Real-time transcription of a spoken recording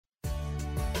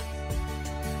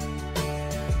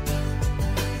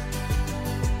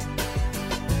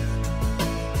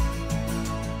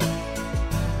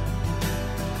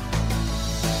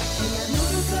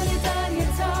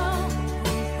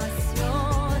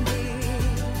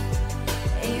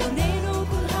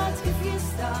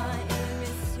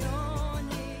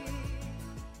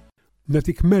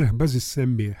Natik merħba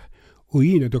żis-semmieħ u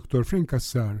jiena Dr. Frank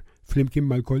Assar flimkien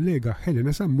mal-kollega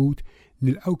Helena Sammut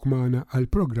nilqgħuk magħna għal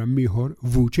programm ieħor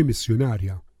Vuċi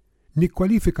Missjunarja.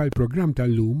 Nikkwalifika l-programm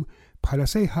tal-lum bħala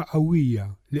sejħa qawwija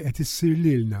li qed issir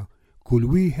lilna kull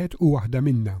wieħed u waħda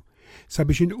minna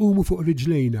sabiex inqumu fuq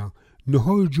riġlejna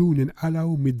noħorġu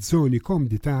ninqalgħu mid-żoni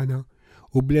komdi tagħna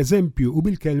u bl-eżempju u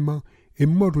bil-kelma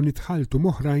immorru nitħaltu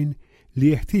moħrajn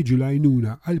li jeħtieġu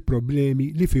l-għajnuna għal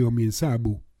problemi li fihom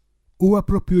jinsabu. Huwa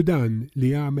proprju dan li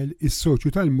għamel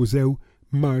is-soċju tal-mużew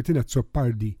Martin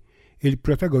Azzoppardi,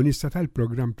 il-protagonista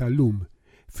tal-programm tal-lum,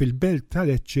 fil-belt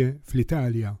tal-Lecce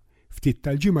fl-Italja, ftit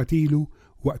tal-ġimgħat ilu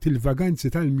waqt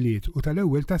il-vaganzi tal-mliet u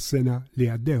tal-ewwel tas-sena li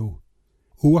għaddew.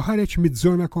 Huwa ħareġ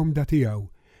mid-żona komda tiegħu,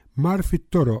 mar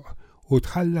fit-toroq u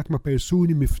tħallat ma'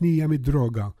 persuni mifnija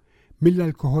mid-droga,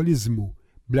 mill-alkoħoliżmu,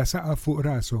 bla saqaf fuq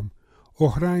rashom,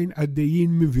 oħrajn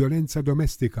għaddejjin minn vjolenza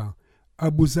domestika,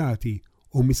 abbużati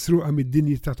u misruqa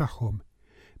mid-dinjità tagħhom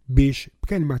biex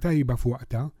b'kelma tajba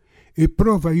fuqta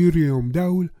ipprova jurihom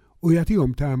dawl u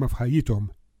jagħtihom tama f'ħajjithom.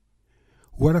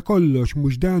 Wara kollox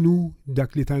mhux danu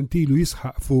dak li tantilu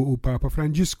jisħaq fuq Papa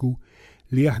Franġisku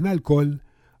li aħna lkoll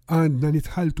għandna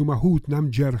nitħaltu maħutna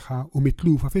mġerħa u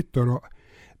mitlufa fit-toroq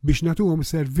biex nagħtuhom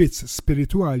servizz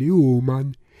spiritwali u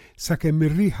uman sakemm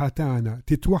ir-riħa tagħna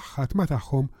titwaħħad ma'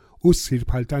 tagħhom u ssir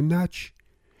bħal tan-naċ.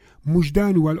 Mhux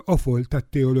dan huwa l-qofol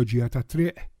tat-teoloġija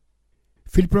tat-triq.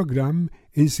 Fil-programm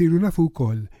insiru nafu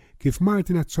wkoll kif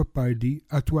Martin Azzoppardi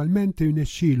attwalment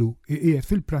irnexxielu iqiegħed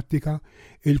fil-prattika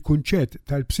il-kunċett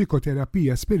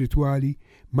tal-psikoterapija spiritwali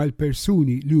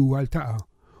mal-persuni li huwa ltaqa'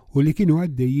 u li kienu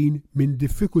għaddejjin minn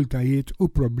diffikultajiet u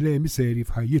problemi seri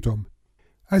f'ħajjithom.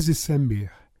 Għażiż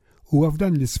semmieħ, huwa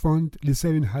f'dan l-isfond li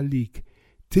se inħallik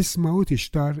tisma' u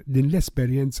tixtar din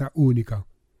l-esperjenza unika.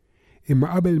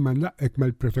 Imma qabel ma nlaqqek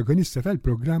mal-protagonista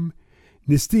tal-programm,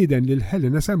 nistieden lil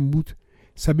Helena Sammut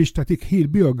sabiex tagħtik ħil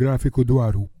biografiku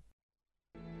dwaru.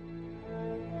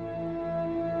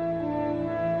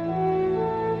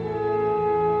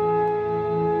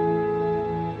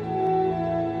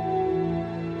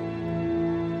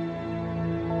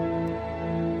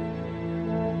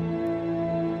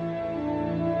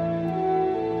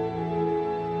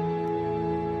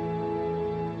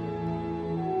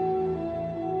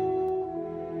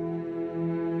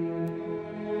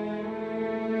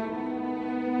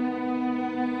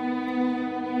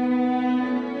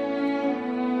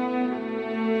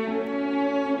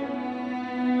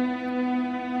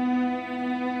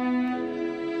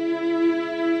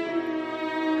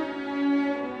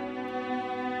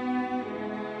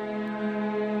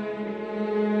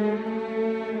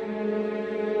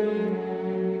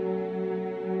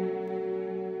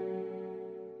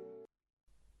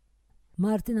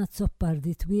 Martin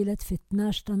Azzoppardi twieled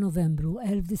fit-12 ta' Novembru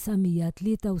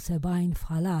 1973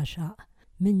 f'Ħalaxa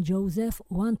minn Joseph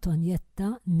u Antonietta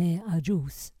ne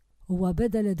Aġus. Huwa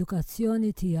beda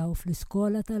l-edukazzjoni tiegħu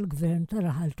fl-iskola tal-Gvern ta'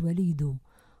 Raħal Twelidu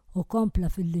u kompla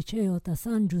fil-Liċeo ta'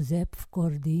 San Giuseppe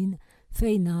f'Kordin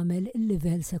fejn għamel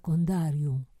il-livell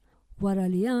sekondarju. Wara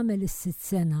li għamel is-sitt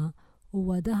sena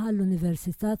huwa daħal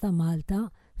l-Università ta' Malta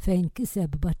fejn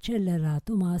kiseb baċċellerat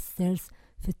u masters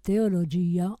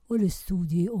fit-teoloġija u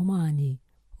l-istudji umani.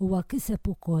 Huwa kiseb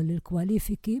ukoll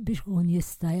il-kwalifiki biex kun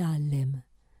jista' jgħallem.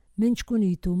 Minn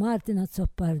xkunitu Martin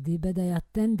Azzoppardi beda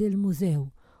jattendi l-mużew u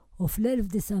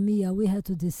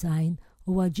fl-1991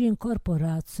 huwa ġie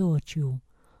inkorporat soċju.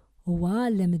 Huwa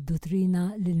għallem id-dottrina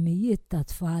lil mijiet ta'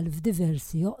 tfal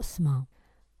f'diversi oqsma.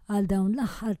 Għal dawn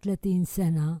l-aħħar 30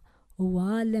 sena huwa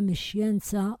għallem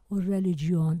ix-xjenza u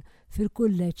r-reliġjon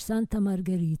fil-Kulleġġ Santa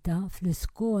Margherita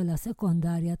fl-Iskola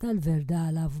Sekondarja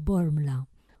tal-Verdala f'Bormla.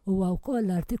 Huwa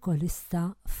wkoll artikolista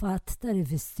fatt ta'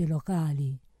 rivisti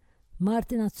lokali.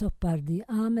 Martin Azzoppardi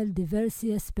għamel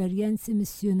diversi esperjenzi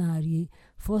missjonarji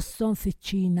fosthom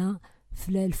fiċ-Ċina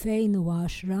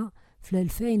fl-2010,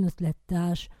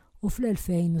 fl-2013 u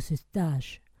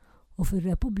fl-2016 u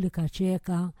fir-Repubblika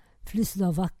Ċeka,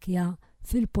 fl-Slovakkja,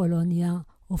 fil-Polonja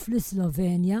u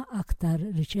fl-Slovenja aktar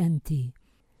riċenti.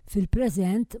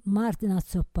 Fil-preżent, Martin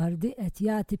Azzoppardi qed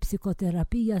jagħti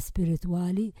psikoterapija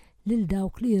spiritwali lil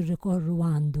dawk li jirrikorru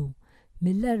għandu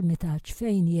mill-ermitaġġ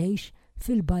fejn jgħix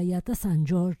fil-bajja ta' San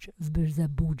George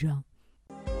f'Birzebbuġa.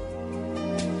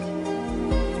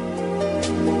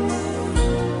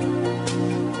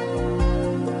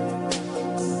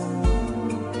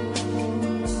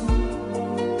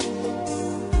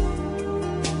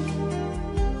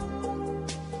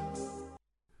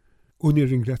 U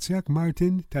nirringrazzjak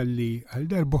Martin talli għal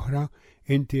darb'oħra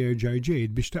inti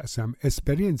ġejt biex taqsam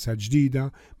esperjenza ġdida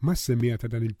mas-semmija ta'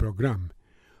 dan il-programm.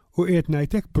 U qiegħed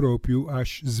ngħidlek propju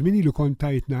għax żmien ilu kont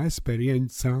tajtna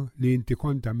esperjenza li inti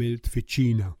kont għamilt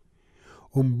fiċ-Ċina.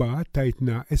 U mbagħad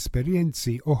tajtna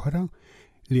esperjenzi oħra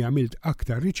li għamilt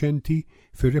aktar riċenti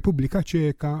fir-Repubblika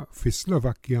Ċeka,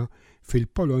 fis-Slovakkja,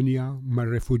 fil-Polonja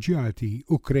mar-refuġjati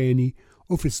Ukreni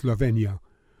u fis-Slovenja.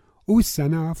 U issa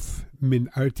naf minn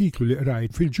artiklu li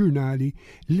qrajt fil-ġurnali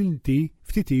li inti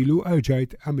ftit ilu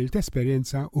arġajt għamilt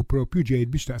esperjenza u propju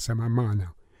ġejt biex taqsam magħna.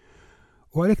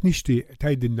 U għalhekk nixtieq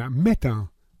tgħidilna meta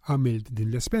għamilt din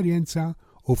l-esperjenza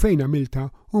u fejn għamilta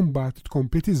u mbagħad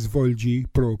tkompli tiżvolġi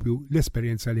propju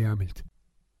l-esperjenza li għamilt.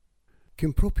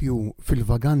 Kien propju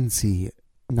fil-vaganzi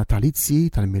natalizzi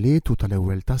tal-miliet u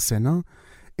tal-ewwel tas-sena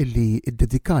illi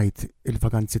iddedikajt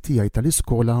il-vaganzi tiegħi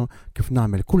tal-iskola kif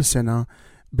nagħmel kull sena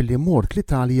billi mort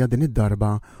l-Italja din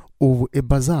id-darba u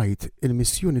ibbażajt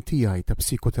il-missjoni tiegħi ta'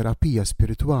 psikoterapija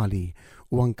spiritwali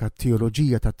u anka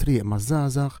teoloġija ta' triq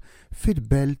maż-żgħażagħ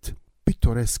fil-belt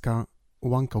pittoreska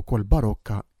u anka wkoll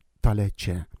barokka ta'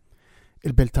 Lecce.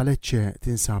 Il-belt ta' Lecce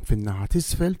tinsab fin-naħa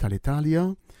t'isfel tal-Italja,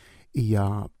 hija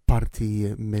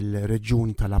parti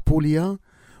mill-reġjun tal-Apulja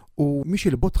u mhix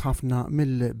il-bot ħafna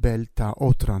mill-belt ta'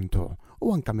 Otranto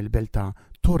u anka mill-belt ta'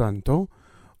 Toronto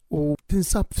u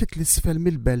tinsab ftit l-isfel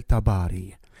mill-belt ta' Bari.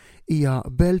 Hija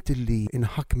belt li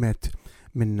inħakmet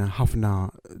minn ħafna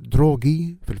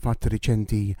drogi, fil-fatt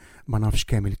riċenti ma nafx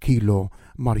kemm il-kilo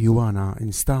marjuana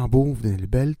instabu f'din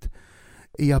il-belt.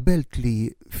 Hija belt li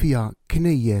fiha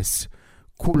knejjes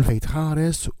kull fejn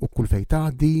tħares u kull fejn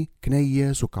tgħaddi,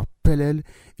 knejjes u kappelel,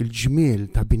 il-ġmiel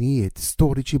ta' binijiet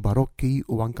storiċi barokki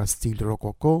u anka stil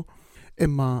rokoko,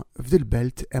 imma f'dil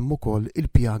belt hemm ukoll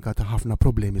il-pjaga ta' ħafna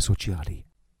problemi soċjali.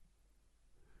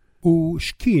 U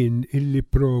x'kien illi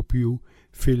propju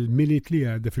fil-miliet li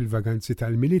għadda, fil-vaganzi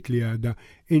tal-miliet li għadda,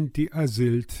 inti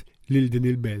għażilt lil din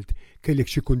il-belt? Kellek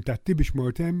xi kuntatti biex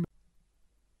mort hemm?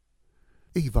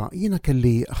 Iva, jiena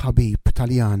kelli ħabib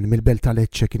Taljan mill-belt ta'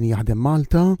 Lecce kien jaħdem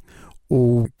Malta u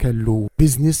kellu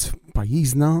business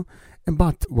f'pajjiżna,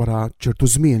 imbagħad wara ċertu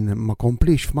żmien ma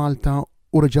komplix f'Malta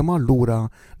u reġa' lura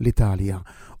l-Italja.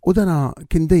 U dana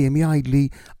kien dejjem jgħidli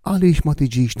għaliex ma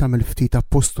tiġix tagħmel ftit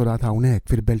appostolat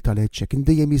hawnhekk fil-belt ta' Lecce, kien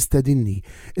dejjem jistedinni,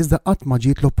 iżda qatt ma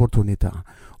ġiet l-opportunità.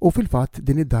 U fil-fatt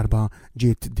din id-darba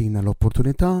ġiet dina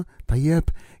l-opportunità,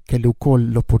 tajjeb, kelli wkoll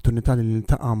l-opportunità li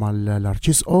niltaqa'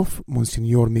 mal-Arċisqof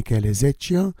Monsinjor Michele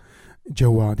Zeċċja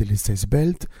ġewwa din l-istess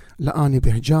belt, laqani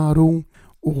biħġaru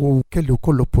u kelli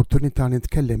wkoll l-opportunità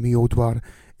nitkellem miegħu dwar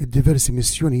id-diversi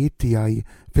missjonijiet tiegħi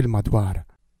fil-madwar.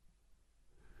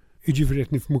 Iġifri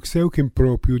qed nifhmuk sew kien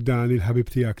propju dan il-ħabib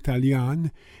tiegħek Taljan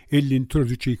illi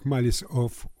introduċik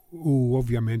mal-isqof u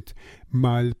ovvjament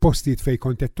mal-postijiet fejn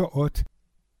kont qed toqgħod.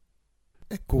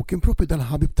 Ekku, kien propju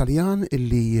dal-ħabib Taljan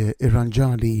illi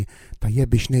irranġali tajjeb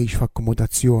biex ngħix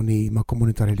f'akkomodazzjoni ma'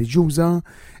 komunità reliġjuża,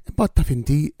 imbagħad taf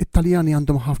inti it-Taljani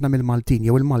għandhom ħafna mill-Maltin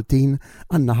jew il-Maltin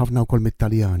għandna ħafna wkoll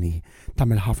mit-Taljani.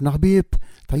 Tagħmel ħafna ħbieb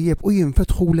tajjeb u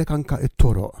jinfetħulek anke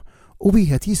it-toroq. U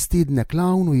wieħed jistiednek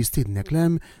hawn u jistiednek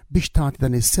lem biex tagħti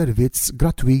dan is-servizz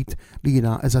gratwit li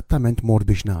jiena eżattament mor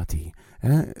biex nagħti.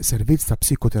 Servizz ta'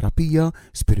 psikoterapija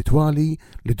spiritwali,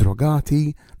 li drogati,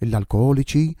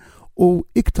 l-alkoholiċi u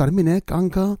iktar minn hekk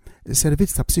anka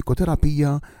servizz ta'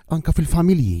 psikoterapija anka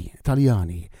fil-familji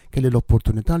Taljani. Kelli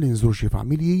l-opportunità li nżur xi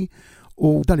familji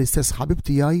u dal-istess ħabib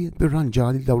tiegħi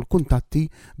birranġali daw l-kuntatti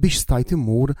biex stajt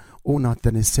immur u nagħti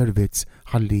dan is-servizz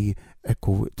ħalli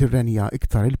ekku tirrenja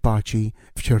iktar il-paċi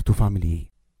f'ċertu familji.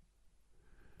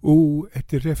 U qed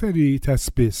tirreferi ta'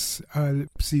 spiss għal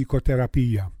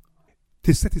psikoterapija.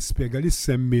 Tista' tispjega li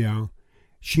semmija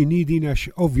x'inhi din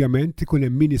għax ovvjament ikun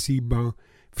hemm min isibha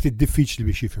ftit diffiċli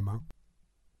biex jifhimha.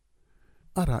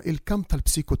 Ara, il-kamp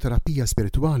tal-psikoterapija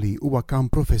spiritwali huwa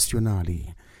kamp professjonali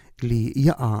li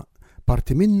jaqa'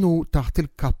 parti minnu taħt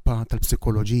il-kappa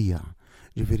tal-psikoloġija.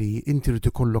 Ġifieri inti rid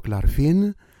ikollok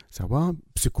l-arfin sawa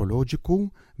psikoloġiku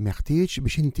meħtieġ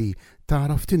biex inti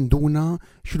taraf tinduna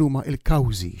x'huma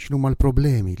l-kawżi, x'huma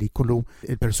l-problemi li jkollu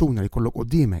il-persuna li jkollok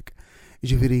quddiemek.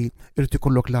 Ġifieri irid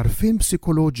ikollok l-arfin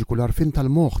psikoloġiku, l-arfin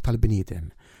tal-moħħ tal-bniedem.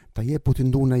 Tajjeb u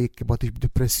tinduna jekk bagħtix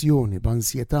b'depressjoni,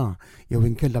 b'ansjetà jew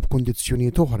inkella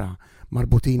b'kondizzjonijiet oħra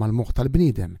marbutin mal-moħħ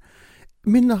tal-bniedem.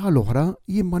 Min-naħa l-oħra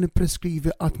jien ma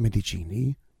nippreskrivi qatt mediċini.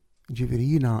 Ġifieri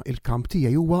jiena il-kamp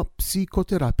tiegħi huwa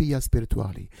psikoterapija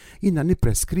spiritwali. Jiena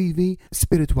nippreskrivi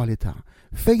spiritwalità.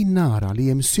 Fejn nara li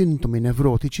hemm sintomi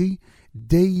nevrotiċi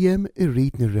dejjem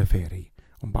irrid nirreferi.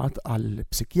 Mbagħad għal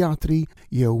psikjatri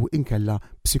jew inkella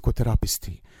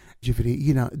psikoterapisti. Ġifieri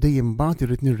jiena dejjem mbagħad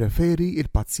irrid nirreferi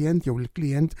il-pazjent jew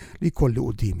il-klijent li jkolli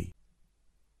qudiemi.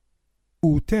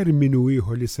 U terminu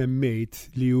ieħor li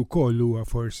semmejt li wkoll huwa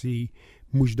forsi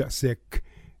mhux daqshekk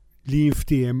li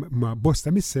jinftiem ma'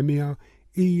 bosta mis-semija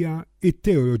hija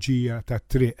it-teoloġija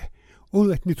tat-triq u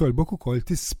qed nitolbok ukoll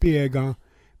tispjega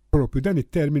propju dan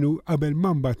it-terminu qabel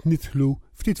ma mbagħad nidħlu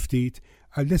ftit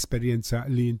għall-esperjenza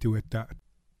li inti wettaqt.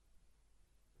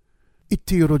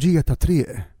 It-teoloġija ta' triq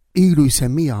ilu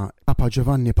jsemmija Papa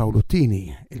Giovanni Paoluttini,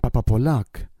 il-Papa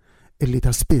Pollak, illi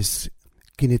ta' spiss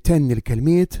kien itenni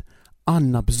l-kelmiet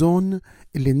għandna bżonn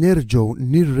illi nerġgħu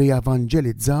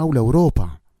nirrievanġelizzaw l-Ewropa.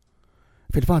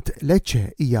 Fil-fatt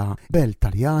Lecce hija belt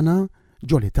Taljana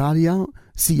ġo l-Italja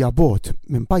sija bot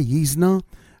minn pajjiżna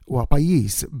huwa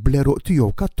pajjiż bl-eruq tiegħu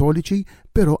Kattoliċi,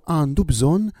 però għandu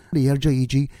bżonn li jerġa'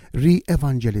 jiġi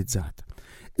rievanġelizzat.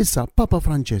 Issa Papa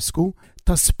Franċesku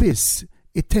ta' spiss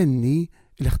itenni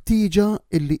l-ħtieġa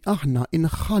illi aħna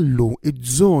inħallu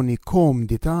iż-żoni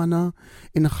komdi tagħna,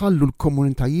 inħallu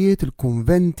l-komunitajiet,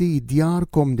 il-kunventi, id-djar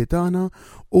komdi tagħna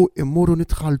u immorru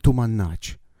nitħaltu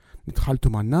man-naċ.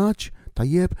 Nitħaltu man-naċ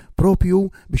tajjeb propju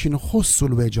biex inħossu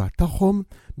l-weġġat tagħhom,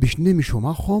 biex nimxu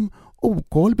magħhom u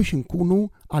wkoll biex inkunu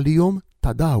għalihom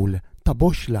ta' dawl, ta'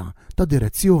 boxla, ta'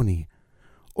 direzzjoni.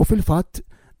 U fil-fatt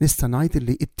nista' ngħid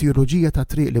li t-teoloġija ta'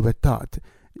 triq li wettaqt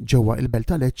ġewwa il-belt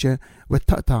ta' Lecce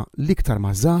wettaqta l-iktar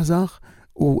ma' żgħażagħ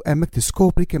u hemmhekk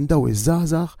tiskopri kemm daw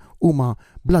iż-żgħażagħ huma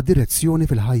bla direzzjoni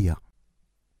fil-ħajja.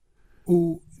 U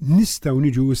nistgħu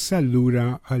niġu issa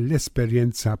allura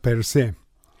għall-esperjenza per se.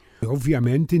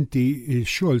 Ovvjament inti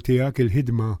x-xogħol tiegħek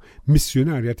il-ħidma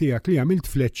missjonarja tiegħek li għamilt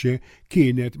f'Lecce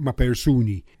kienet ma'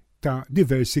 persuni ta'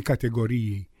 diversi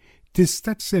kategoriji.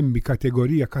 Tista' tsemmi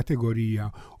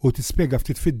kategorija u tispjega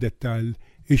ftit fid-dettall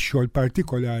ix-xogħol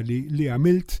partikolari li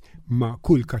għamilt ma'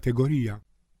 kull kategorija.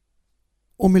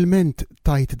 Umilment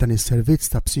tajt dan is-servizz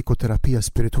ta' psikoterapija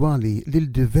spiritwali lil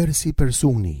diversi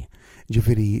persuni,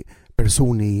 ġifieri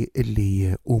persuni li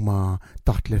huma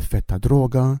taħt l-effett ta'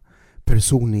 droga,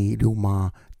 persuni li huma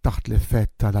taħt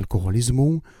l-effett tal-alkoholiżmu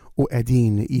u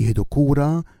qegħdin jieħdu kura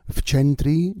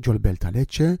f'ċentri ġol-belt ta'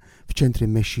 Lecce, f'ċentri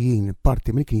mmexxijin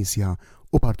parti mill-Knisja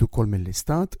u parti wkoll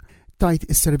mill-Istat. Tajt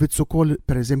is-servizz ukoll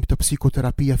pereżempju ta'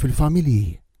 psikoterapija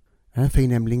fil-familji,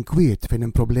 fejn hemm l-inkwiet, fejn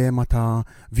hemm problema ta'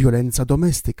 violenza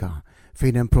domestika,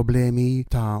 fejn hemm problemi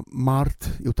ta'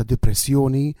 mart jew ta'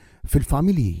 depressjoni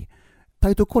fil-familji.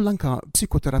 Tajt ukoll anke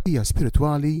psikoterapija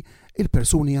spiritwali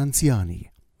il-persuni anzjani.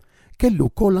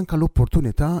 Kellu wkoll anke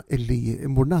l-opportunità illi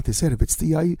mmur nagħti servizz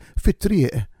tiegħi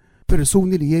fit-triq,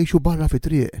 persuni li jgħixu barra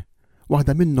fit-triq.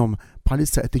 Waħda minnhom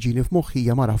bħalissa qed tiġini f'moħħi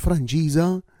hija mara Franċiża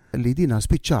li dina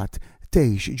spiċċat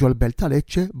tgħix ġol-belt ta'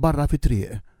 Lecce barra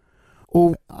fit-triq.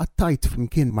 U għattajt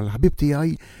flimkien mal-ħabib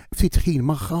tiegħi ftit ħin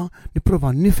magħha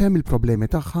nipprova nifhem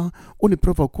il-problemi tagħha u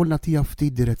nipprova wkoll nagħtiha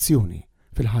ftit direzzjoni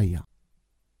fil-ħajja.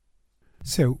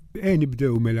 Sew,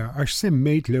 nibdew mela għax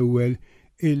semmejt l-ewwel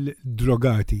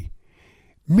il-drogati.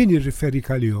 Min irriferi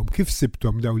għalihom kif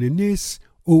sibtom dawn in-nies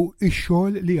u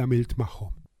x-xogħol li għamilt magħhom?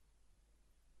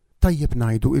 Tajjeb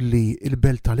ngħidu illi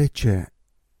il-belt ta' Lecce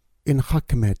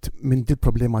inħakmet minn dil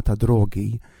problema ta'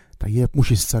 drogi, tajjeb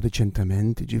mhux issa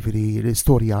riċentement, ġifieri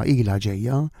l-istorja ilha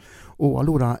ġejja, u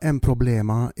allura hemm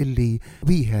problema illi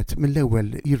wieħed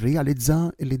mill-ewwel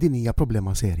jirrealizza illi din hija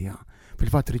problema serja.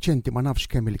 Fil-fatt riċenti ma nafx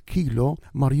kemm il-kilo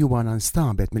marjuwana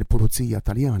nstabet mill-Pulizija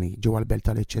Taljani ġewwa l-belt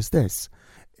ta' Lecce stess.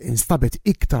 Instabet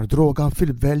iktar droga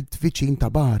fil-belt viċin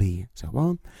ta' Bari, sewa?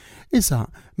 Issa,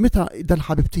 meta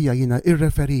dal-ħabib tija jiena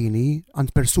irreferini għand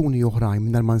persuni oħrajn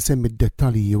minn ma nsemmi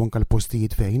d-dettalji u anke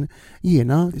l-postijiet fejn,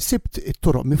 jiena sibt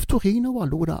it-toroq miftuħin u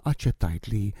allura aċċettajt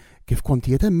li kif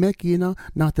kontijiet hemmhekk jiena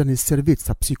nagħti is-servizz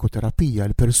ta' psikoterapija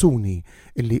l persuni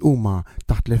illi huma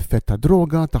taħt l-effett ta'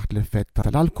 droga, taħt l-effett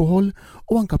tal-alkohol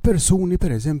u anke persuni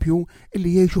pereżempju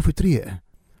illi jgħixu fit-triq.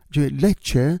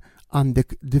 Lecce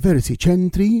għandek diversi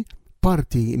ċentri,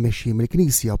 parti mexxi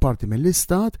mill-Knisja u parti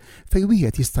mill-Istat, fejn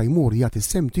wieħed jista' jmur jagħti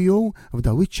s-sem tiegħu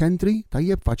f'daw iċ-ċentri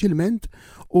tajjeb faċilment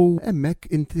u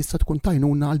hemmhekk inti tista' tkun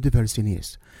tajnuna għal diversi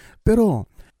nies. Però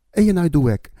ejja ngħidu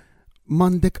hekk,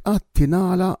 m'għandek qatt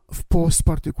tingħala f'post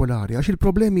partikolari għax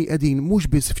il-problemi qegħdin mhux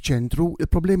biss f'ċentru,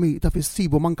 il-problemi ta'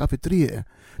 fissibu manka fit-triq,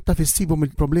 ta' fissibu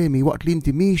mill-problemi waqt li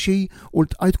inti miexi u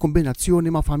ltqajt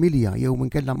kombinazzjoni ma' familja jew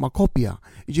minkella ma' koppja.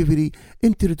 Jiġifieri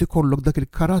inti rid ikollok dak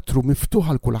il-karattru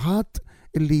miftuħ għal kulħadd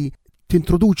illi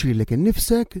tintroduċi lilek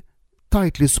innifsek,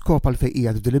 tajt li skop għal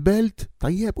fejqija f'dil-belt,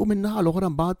 tajjeb u minnaħa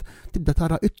l-oħra mbagħad tibda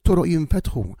tara it-toroq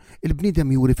jinfetħu,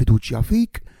 il-bniedem juri fiduċja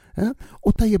fik.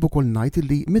 U tajjeb ukoll ngħid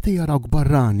li meta jarawk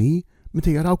barrani,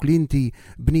 meta jarawk li inti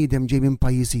bniedem ġej minn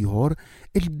pajjiż ieħor,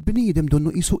 il-bniedem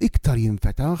donnu qisu iktar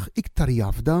jinfetaħ, iktar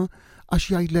jafda għax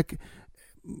jgħidlek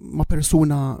ma'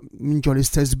 persuna minn ġol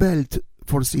istess belt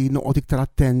forsi noqgħod iktar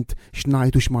attent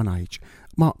x'ngħid u x'ma ngħidx.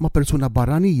 ma persuna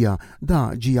barranija,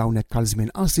 da ġi hawnhekk għal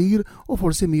żmien qasir u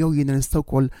forsi miegħu jiena nista'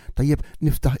 wkoll tajjeb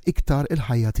niftaħ iktar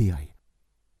il-ħajja tiegħi.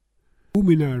 U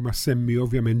mingħajr ma semmi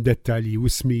ovvjament dettalji u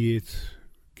ismijiet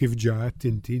kif ġat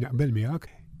inti naqbel miegħek,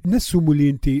 nessumu li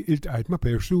inti iltqajt ma'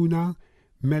 persuna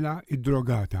mela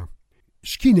iddrogata.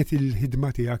 X'kienet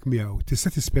il-ħidma tiegħek miegħu?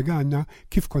 Tista' tispjegana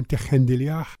kif kont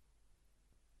teħħendiljah?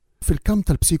 Fil-kamp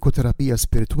tal-psikoterapija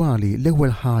spiritwali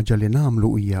l-ewwel ħaġa li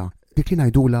nagħmlu hija dik li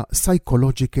ngħidula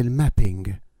psychological mapping.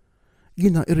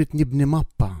 Jiena irrid nibni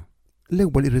mappa.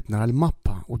 L-ewwel irrid nara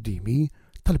l-mappa qudiemi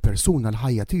tal-persuna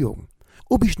l-ħajja tiegħu.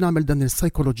 U biex nagħmel dan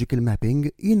il-psychological mapping,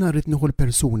 jiena rrid nieħu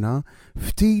l-persuna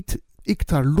ftit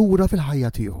iktar lura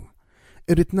fil-ħajja tiegħu.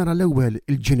 Irrid nara l-ewwel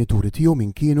il-ġenituri tiegħu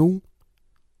min kienu,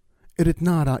 irrid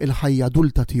nara l-ħajja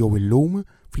adulta tiegħu illum,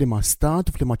 f'liema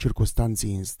stat, f'liema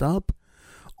ċirkustanzi jinstab,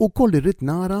 u koll irrid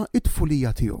nara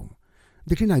it-tfulija tiegħu.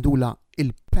 Dik li ngħidula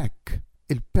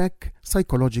il-PEC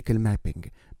Psychological Mapping.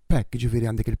 PEC ġifieri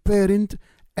għandek il-Parent,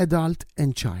 Adult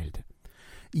and Child.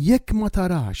 Jekk ma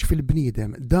tarax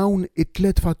fil-bniedem dawn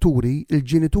it-tliet fatturi,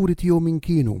 il-ġenituri tiegħu min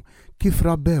kienu, kif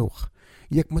rabbewh,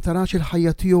 jekk ma tarax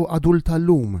il-ħajja tiegħu adulta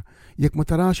llum, jekk ma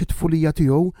tarax it-tfulija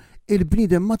tiegħu,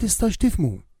 il-bniedem ma tistax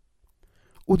tifhmu.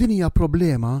 U din hija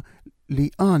problema li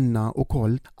għandna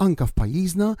wkoll anke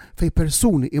f'pajjiżna fejn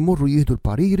persuni imorru jieħdu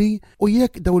l-pariri u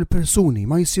jekk daw il-persuni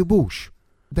ma jsibux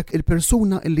dak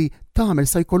il-persuna illi tagħmel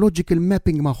psychological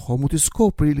mapping magħhom u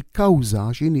tiskopri l-kawża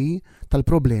x'inhi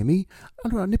tal-problemi,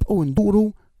 allura nibqgħu nduru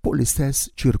fuq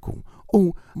l-istess ċirku u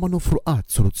ma nofru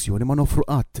qatt soluzzjoni, ma nofru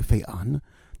qatt fejqan.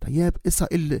 Tajjeb, issa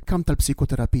il-kamp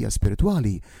tal-psikoterapija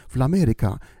spiritwali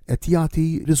fl-Amerika qed jagħti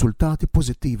riżultati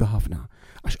pożittivi ħafna.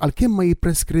 Għax għalkemm ma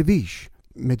jippreskrivix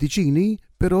mediċini,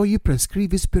 però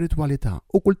jippreskrivi spiritualità.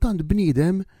 U kultant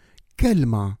bniedem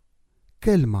kelma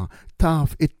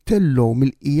taf it-tello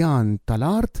mill-qijan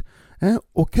tal-art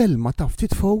u kelma taf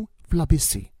titfgħu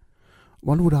fl-abissi.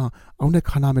 U allura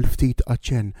hawnhekk ħanamel ftit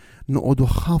aċċenn noqogħdu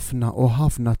ħafna u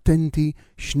ħafna attenti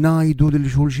x'ngħidu lil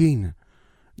xulxin.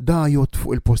 Da jgħod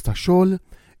fuq il-post tax-xogħol,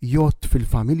 jgħod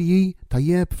fil-familji,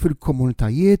 tajjeb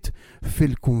fil-komunitajiet,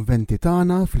 fil-kunventi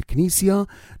tagħna, fil-knisja,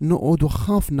 noqogħdu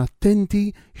ħafna attenti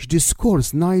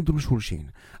x'diskors ngħidu l xulxin.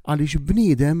 Għaliex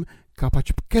bniedem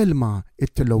kapaċ b'kelma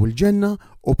ittellgħu il-ġenna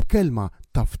u b'kelma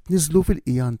taf tniżlu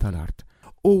fil-qijan tal-art.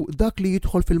 U dak li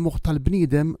jidħol fil-moħħ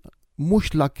tal-bniedem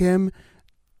mhux lakemm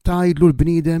tgħidlu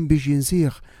l-bniedem biex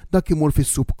jinsieħ, dak imur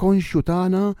fis-subkonxju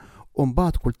tagħna u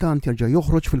mbagħad kultant jerġa'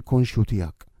 joħroġ fil-konxju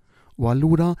tiegħek. U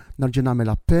allura narġa'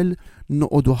 nagħmel appell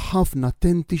noqogħdu ħafna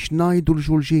attenti x'ngħidu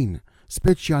l-xulxin,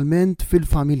 speċjalment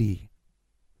fil-familji.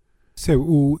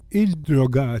 U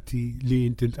il-drogati li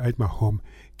inti iltqajt magħhom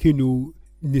kienu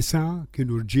nisa,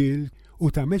 kienu rġiel u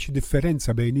tagħmelx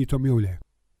differenza bejnietom jew le?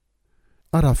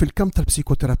 Ara, fil-kamp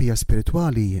tal-psikoterapija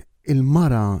spiritwali,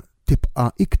 il-mara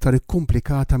tibqa' iktar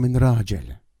ikkomplikata minn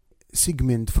raġel.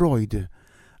 Sigmund Freud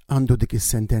għandu dik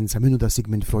is-sentenza, minnu da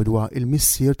Sigmund Freud huwa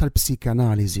il-missier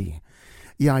tal-psikanaliżi.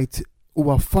 Jgħid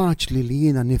huwa faċli li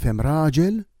jiena nifhem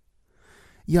raġel,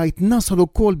 jgħid nasal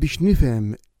ukoll biex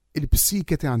nifhem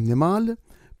il-psike ta' annimal,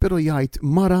 però jgħid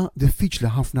mara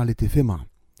diffiċli ħafna li tifhimha.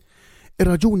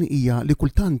 Ir-raġuni hija li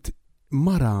kultant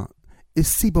mara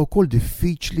issiba wkoll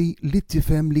diffiċli li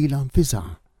tifhem lilha nfisha.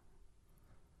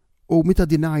 U meta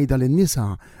din ngħidha lin-nisa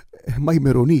ma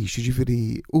jmerunix,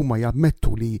 ġifieri huma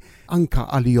jammettu li anka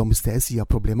għalihom stess hija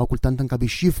problema kultant anka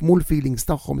biex jifhmu l-feelings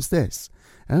tagħhom stess.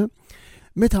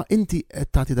 Meta inti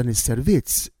qed tagħti dan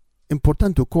is-servizz,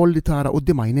 importanti wkoll li tara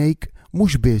quddiem għajnejk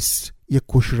mhux biss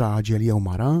jekk hux raġel jew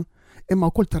mara, imma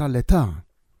wkoll tara l-età.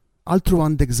 Altru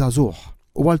għandek żagħżugħ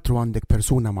u altru għandek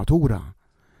persuna matura.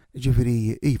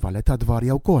 Ġifieri iva l-età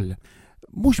tvarja wkoll.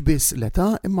 Mhux biss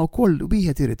l-età imma wkoll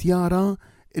wieħed irid jara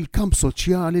il-kamp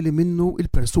soċjali li minnu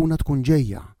il-persuna tkun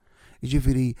ġejja.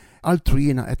 Ġifieri altru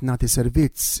jiena qed nagħti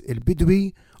servizz il-bidwi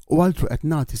u altru qed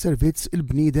nagħti servizz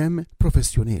il-bniedem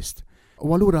professjonist.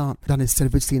 U allura dan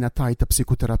is-servizz li jiena tajt ta'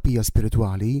 psikoterapija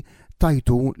spiritwali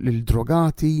tajtu lil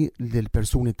drogati, lil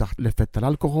persuni taħt l-effett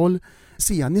tal-alkohol,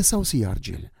 sija nisa u sija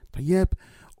rġiel. Tajjeb,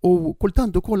 u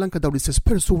kultant ukoll anke dawn l-istess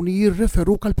persuni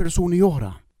jirreferuk għal persuni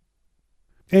oħra.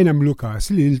 Nagħmlu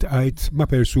każ li iltqajt ma'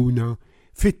 persuna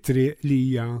fit-triq li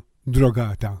hija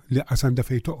drogata li qasanda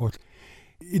fejn toqgħod.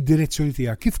 Id-direzzjoni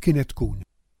tiegħha kif kienet tkun?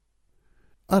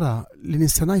 Ara, li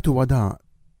nista' ngħidu huwa da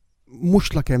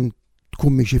mhux lakemm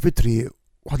tkun mixi fit-triq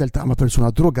u ħadeltaq ma' persuna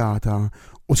drogata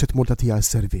u se tmur tagħtiha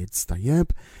s-servizz,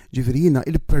 tajjeb? Ġifieri jiena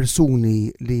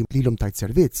il-persuni li lilhom tajt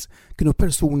servizz kienu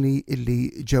persuni li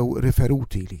ġew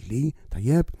riferuti lili,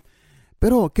 tajjeb?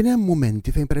 Però kien hemm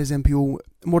momenti fejn pereżempju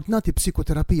mort nagħti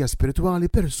psikoterapija spiritwali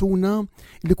persuna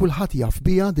li kulħadd jaf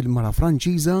biha dil-mara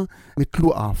Franċiża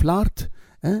mitluqa fl-art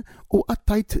u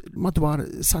qattajt madwar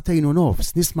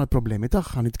 2.5 nisma' l-problemi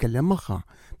tagħha nitkellem magħha.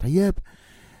 Tajjeb,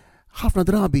 ħafna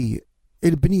drabi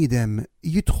il-bniedem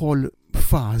jidħol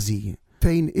f'fażi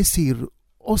fejn isir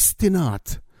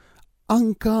ostinat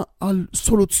anka għal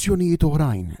soluzzjonijiet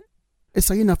oħrajn.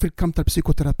 Issa jiena fil-kamp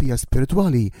tal-psikoterapija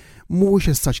spiritwali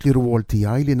mhuwiex essax li rwol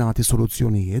tiegħi li nagħti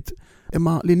soluzzjonijiet,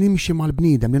 imma li nimxi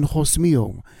mal-bniedem li nħoss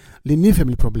miegħu, li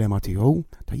nifhem il-problema tiegħu,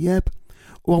 tajjeb,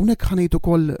 u hawnhekk ħanejt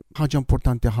ukoll ħaġa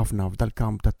importanti ħafna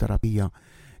f'dal-kamp tat-terapija,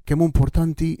 kemm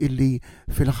importanti illi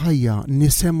fil-ħajja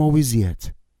nisemgħu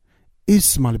iżjed.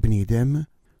 Isma' l-bniedem,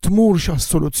 tmurx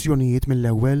għas-soluzzjonijiet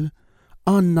mill-ewwel,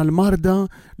 għanna l-marda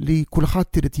li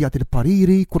kulħadd irid jagħti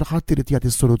l-pariri, kulħadd irid jagħti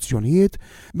s-soluzzjonijiet,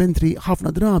 mentri ħafna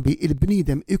drabi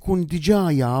il-bniedem ikun diġà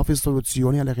jaf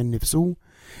is-soluzzjoni għalih innifsu,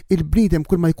 il-bniedem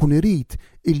kull ma jkun irid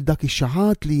il-dak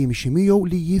ix-xaħat li jimxi miegħu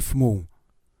li jifmu,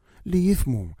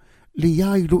 li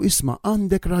jgħidu isma'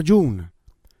 għandek raġun.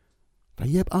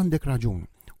 Tajjeb għandek raġun.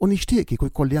 U nixtieq kieku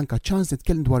jkolli anke ċans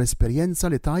nitkellem dwar esperjenza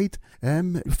li tajt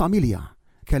l-familja.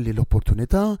 Kelli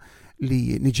l-opportunità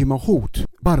li niġi maħut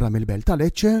barra mill-belt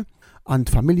tal-Lecce għand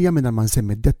familja minn ma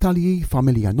nsemmi d-dettalji,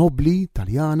 familja nobli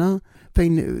Taljana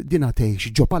fejn dina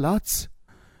tgħix ġo palazz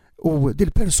u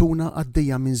dil-persuna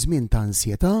għaddejja minn żmien ta'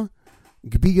 ansjetà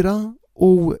kbira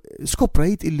u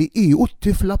skoprejt illi hi u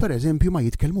t-tifla pereżempju ma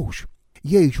jitkellmux.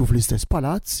 Jgħixu fl-istess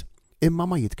palazz imma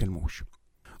ma jitkellmux.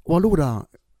 U allura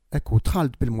ekku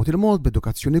tħalt bil-mod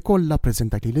b'edukazzjoni kollha,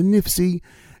 preżentajt li l-nifsi,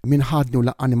 min ħadni u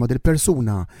laqqani ma'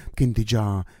 dil-persuna kien diġà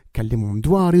kellimhom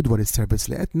dwar is-servizz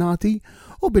li qed nagħti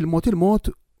u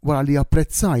bil-mod wara li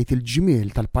apprezzajt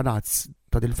il-ġmiel tal-palazz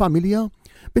ta' dil-familja,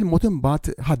 bil-mod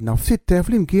imbagħad ħadna ftit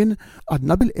flimkien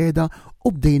għadna bil-qiegħda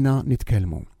u bdejna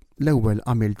nitkellmu. L-ewwel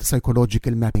għamilt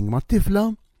psychological mapping mat-tifla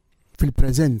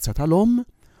fil-preżenza tal-om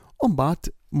u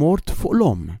mbagħad mort fuq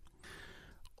l-om.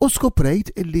 U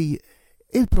skoprejt illi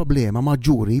il-problema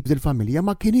maġġuri b'dil-familja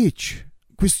ma kienx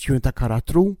kwistjoni ta'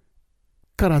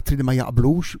 karattri li ma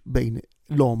jaqblux bejn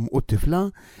l-om u t-tifla,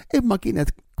 imma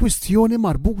kienet kwistjoni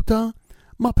marbuta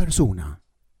ma' persuna.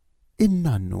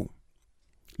 In-nannu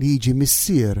li jiġi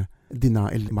missier dina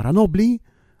il-mara nobli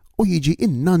u jiġi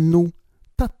in-nannu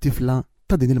tat-tifla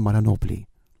ta' din il-mara nobli.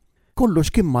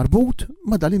 Kollox kien marbut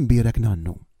ma' dal-imbierek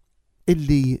nannu.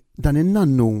 Illi dan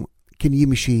in-nannu kien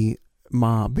jimxi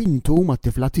ma' bintu ma'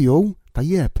 t-tifla tiegħu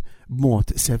tajjeb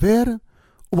b'mod sever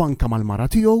u anka mal-mara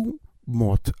tiegħu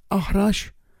b'mod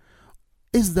aħrax,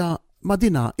 iżda ma'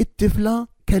 dina it-tifla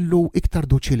kellu iktar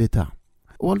duċilità.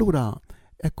 U allura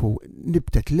ekku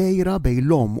nibtet lejra bejn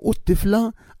l-om u t-tifla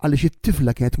għaliex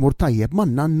it-tifla kienet mur tajjeb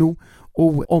man-nannu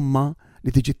u omma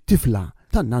li tiġi t-tifla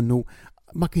tan-nannu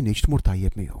ma kienx tmur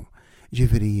tajjeb miegħu.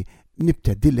 Ġifieri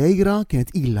nibtet di lejra,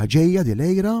 kienet ilha ġejja di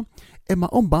lejra, imma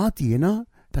mbagħad jiena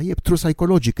tajjeb through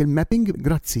psychological mapping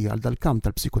grazzi għal dal-kamp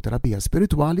tal-psikoterapija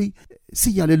spiritwali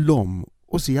sija lill-om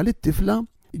u sija lit-tifla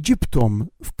ġibtom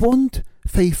f'pont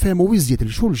fejn fehmu iżjed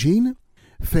il-xulxin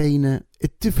fejn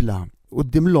it-tifla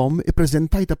quddiem l-om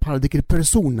ippreżentajta bħal dik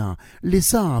il-persuna li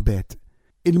sabet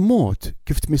il-mod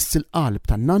kif tmiss il-qalb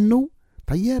tan-nannu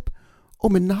tajjeb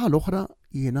u min-naħa l-oħra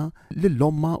jiena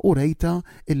lill-omma u rejta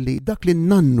illi dak li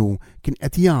n-nannu kien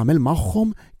qed jagħmel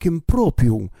magħhom kien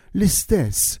propju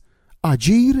l-istess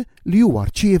aġir li huwa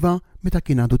rċieva meta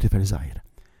kien għadu tifel żgħir.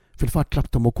 Fil-fatt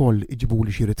tlabthom ukoll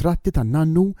iġibuli xi ritratti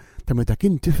tan-nannu ta' meta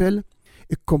kien tifel,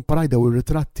 ikkomparajdew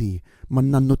ir-ritratti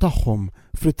man-nannu tagħhom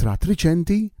f'ritratt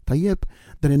riċenti, tajjeb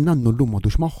dan in-nannu llum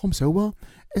m'għadux magħhom sewwa,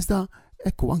 iżda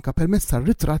ekku anke permezz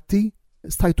tar-ritratti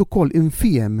stajt ukoll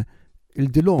infiem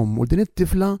il-dilhom u din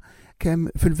it-tifla kemm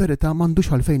fil-verità m'għandux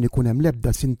għalfejn ikun hemm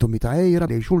l-ebda sintomi ta' għejra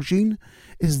lejn xulxin,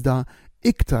 iżda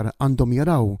iktar għandhom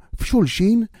jaraw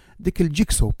f'xulxin dik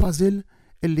il-jigsaw puzzle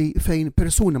illi fejn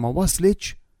persuna ma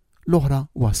waslitx l-oħra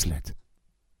waslet.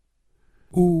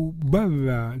 U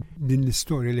barra din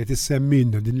l-istorja li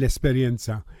tissemminna din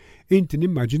l-esperjenza, inti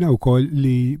nimmaġina wkoll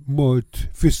li mort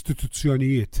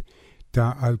f'istituzzjonijiet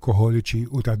ta' alkoholiċi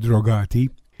u ta' drogati,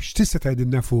 x'tista'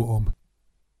 tgħidilna fuqhom?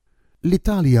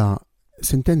 L-Italja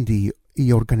sintendi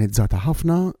hija organizzata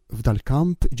ħafna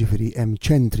f'dal-kamp, ġifieri hemm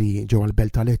ċentri ġewwa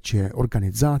l-Belt ta' Lecce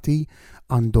organizzati,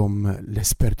 għandhom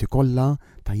l-esperti kollha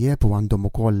tajjeb u għandhom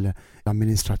ukoll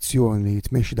l-amministrazzjoni li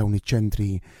tmexxi dawn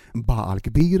iċ-ċentri baqal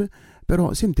kbir,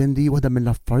 però sintendi waħda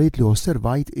mill-affarijiet li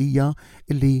osservajt hija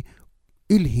li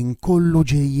il-ħin kollu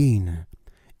ġejjin.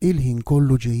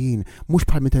 Mhux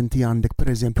bħal meta inti għandek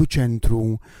pereżempju ċentru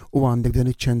u għandek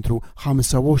dan iċ-ċentru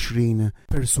 25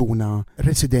 persuna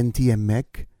residenti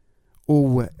hemmhekk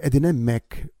u qegħdin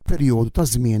hemmhekk perjodu ta'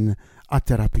 żmien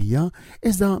għat-terapija,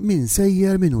 iżda min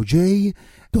sejjer minnu ġej,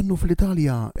 donnu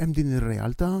fl-Italja hemm din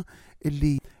ir-realtà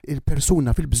illi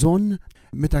il-persuna fil-bżonn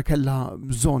meta kellha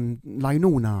bżonn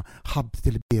lajnuna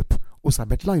ħabdet il-bieb u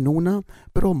sabet lajnuna,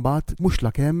 però mbagħad mhux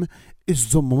lakemm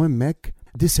iżżommu hemmhekk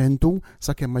disentu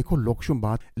sakemm ma jkollokx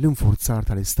imbagħad l-infurzar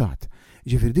tal-istat.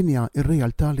 Ġifier din hija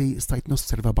r-realtà li stajt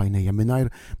nosserva bajnejja mingħajr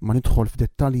ma nidħol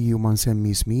f'dettalji u ma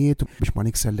nsemmi ismijiet biex ma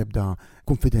niksel l-ebda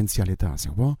konfidenzjalità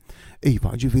sewwa.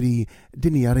 Iva, ġifieri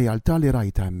din hija realtà li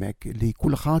rajta hemmhekk li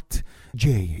kulħadd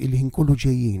ġej, il-ħin kollu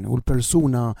ġejjin u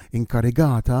l-persuna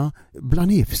inkarigata bla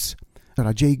nifs.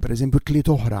 Tara ġej pereżempju tliet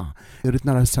oħra, irrid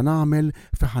nara se nagħmel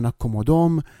fejn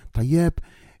akkomodhom, tajjeb,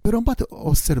 però mbagħad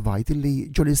osservajt li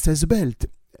ġol istess belt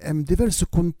hemm diversi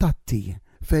kuntatti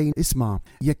fejn isma'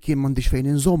 jekk jien m'għandix fejn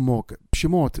inżommok b'xi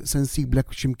mod se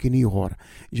nsiblek x'imkien ieħor.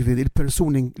 Ġifieri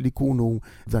l-persuni li jkunu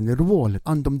f'dan ir-rwol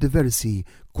għandhom diversi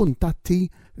kuntatti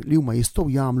li huma jistgħu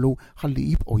jagħmlu ħalli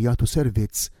jibqgħu jagħtu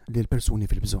servizz lil persuni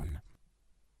fil-bżonn.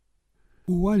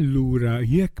 U allura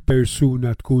jekk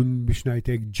persuna tkun biex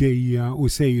ngħidlek ġejja u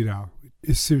sejra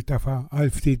issir tafa'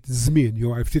 għal ftit żmien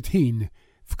jew għal ftit ħin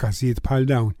f'każijiet bħal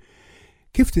dawn,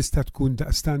 kif tista' tkun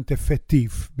daqstant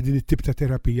effettiv b'din it-tip ta'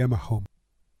 terapija magħhom?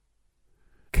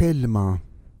 Kelma,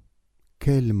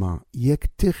 jekk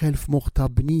tiħel f'moħħ ta'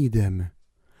 bniedem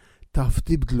taf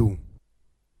tibdlu.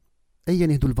 Ejja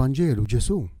nieħdu l-Vanġelu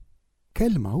Ġesu.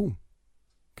 Kelma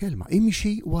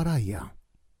imxi warajja.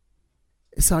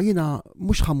 Issa jiena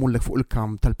mhux ħamullek fuq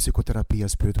il-kamp tal-psikoterapija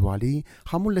spiritwali,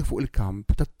 ħamullek fuq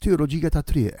il-kamp tat-teoloġija ta'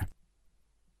 triq.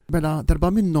 Mela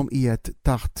darba minnhom qiegħed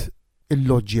taħt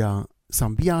il-loġġja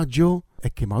San Biagio,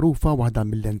 ekki magħrufa waħda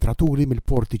mill-entraturi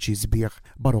mill-portiċi sbieħ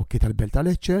barokki tal-Belt ta'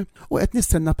 Lecce, u qed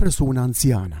nistenna persuna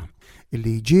anzjana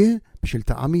illi ġie biex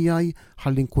iltaqa' miegħi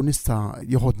ħalli nkun nista'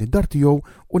 joħodni d-dar tiegħu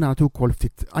u nagħti wkoll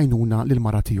ftit għajnuna lil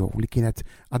mara tiegħu li kienet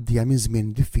għaddejja minn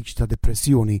żmien diffiċli ta'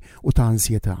 depressjoni u ta'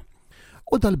 ansjetà.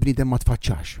 U dal-bniedem ma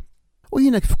tfaċċax. U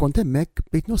jiena kif kont hemmhekk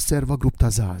bejt nosserva grupp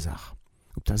ta' żgħażagħ.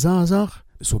 Grupp ta' żgħażagħ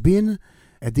subien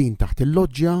qegħdin taħt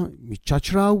il-loġġja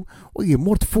miċċaċraw u jien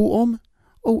mort fuqhom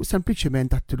u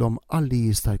sempliċement għattilhom għalli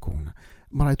jista' jkun.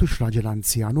 Ma rajtux raġel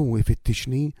anzjan u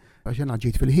ifittixni għax jiena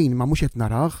ġejt fil-ħin ma mhux qed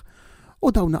narah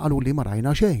u dawn qalu li ma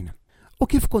rajna xejn. U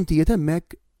kif kontijiet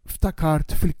hemmhekk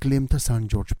ftakart fil-kliem ta' San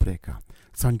George Preka.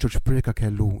 San George Preka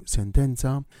kellu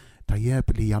sentenza tajjeb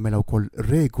li jagħmel wkoll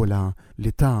regola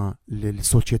li ta'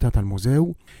 lill-soċjetà tal-mużew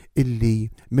illi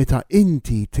meta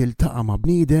inti tiltaqa' ma'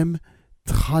 bniedem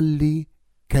tħalli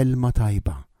kelma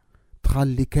tajba,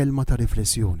 tħalli kelma ta'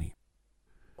 riflessjoni.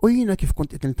 U jiena kif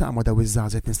kont qed niltaqa' ma' daw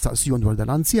iż-żgħażagħ nistaqsihom dwar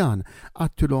dal-anzjan,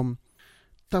 għadtilhom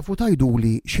tafu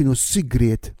tgħiduli x'inhu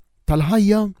s-sigriet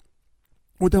tal-ħajja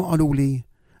u dawn qaluli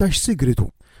tax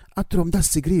sigritu. Għadtilhom da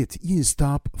s-sigriet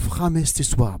jinstab f'5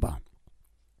 tiswaba.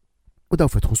 U daw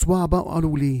fetħu swaba u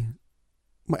qaluli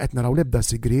ma qed naraw l-ebda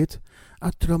sigriet,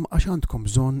 għadtilhom għax għandkom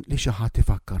bżonn li xi ħadd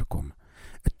ifakkarkom.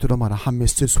 Għadtilhom ara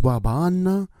 5 tiswaba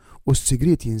għandna u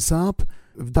s-sigriet jinsab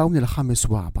f'dawn il-5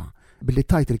 swaba billi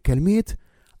tajt il-kelmiet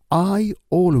I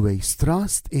always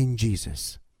trust in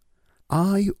Jesus.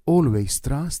 I always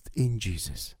trust in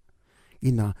Jesus.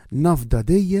 Jina nafda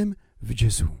dejjem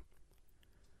f'Ġesu.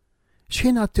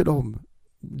 X'kien għattilhom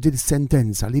din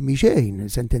sentenza li mi xejn,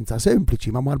 sentenza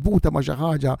sempliċi ma marbuta ma xi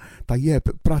ħaġa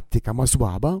tajjeb prattika ma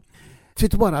swaba,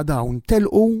 trid wara dawn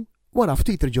telqu wara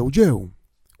ftit ġew.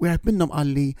 U għed minnhom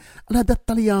qalli għal dat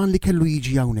Taljan li kellu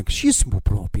jiġi hawnhekk x'jismu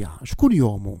propja, x'kull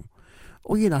jomu.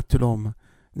 U jien għattilhom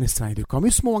nista' ngħidilkom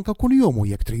ismu anke kull jomu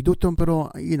jekk triduthom, però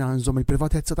jiena nżomm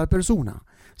il-privatezza tal-persuna.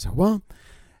 Sewwa,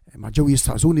 ma ġew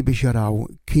jistaqsuni biex jaraw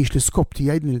kienx l-iskop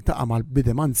tiegħi li niltaqa'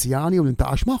 mal-bidem anzjani u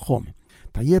niltaqax magħhom.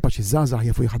 Tajjeb għax iż-żgħażagħ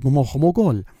jafu jħadmu moħħhom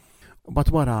ukoll.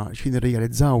 Mbagħad wara x'kien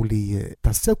irrealizzaw li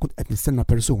tassew kunt qed nistenna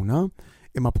persuna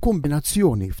imma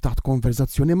b'kombinazzjoni f'taħt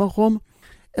konverzazzjoni magħhom,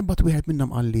 imbagħad wieħed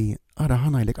minnhom qalli ara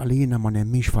ħanajlek għalli jiena ma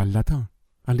nemmix falla ta'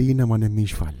 għalli jiena ma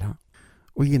nemmix falla.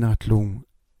 U jiena għatlu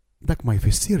dak ma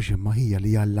jfissirx imma hija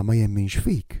li Alla ma jemminx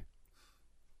fik.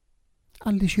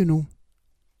 Għalli x'inhu?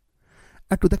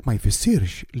 Għatlu dak ma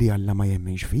jfissirx li Alla ma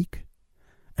jemminx fik.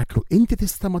 Għatlu inti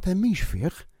tista' ma temminx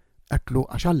fih, għatlu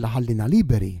għax Alla ħallina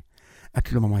liberi.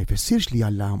 Għatlu ma jfissirx li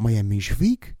Alla ma jemminx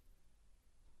fik.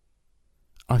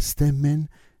 Astemmen,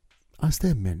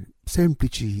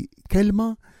 sempliċi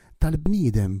kelma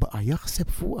tal-bniedem baqa jaħseb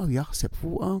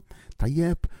fuqha,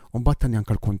 tajjeb, u mbagħad tani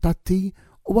anke l-kuntatti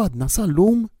u għadna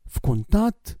sal-lum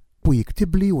f'kuntatt u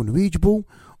jiktibli u nwieġbu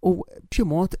u b'xi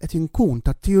mod qed inkun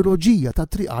ta' teoloġija ta'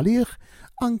 triq għalih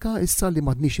anka issa li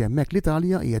m'għadniex hemmhekk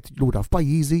l-Italja qiegħed lura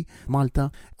f'pajjiżi Malta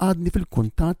għadni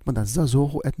fil-kuntatt ma'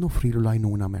 daż-żagħżugħ u qed nofrilu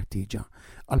l-għajnuna meħtieġa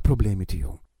għall-problemi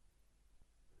tiegħu.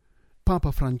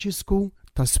 Papa Franċisku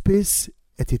ta' spiss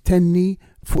qed itenni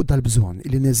fuq dal-bżonn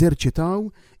li neżerċitaw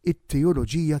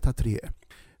it-teoloġija ta' triq.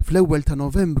 Fl-ewwel ta'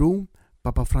 Novembru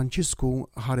Papa Franċisku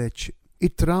ħareġ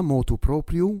ittra motu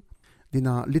propju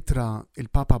dina litra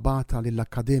il-Papa bata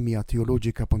lill-Akkademja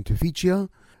Teoloġika Pontifiċja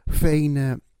fejn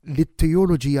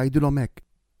l-teoloġi jgħidulhom hekk.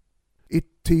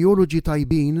 It-teoloġi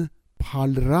tajbin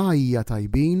bħal rajja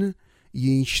tajbin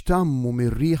jinxtammu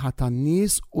mir-riħa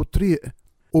tan-nies u triq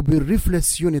u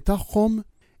bir-riflessjoni tagħhom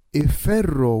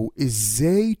iferrow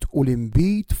iż-żejt u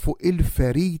l-inbit fuq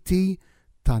il-feriti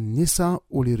tan-nisa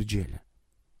u l-irġiel.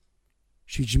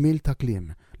 Xi ġmiel ta'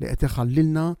 kliem li qed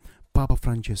iħallilna Papa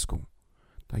Franċisku.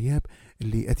 Tajjeb,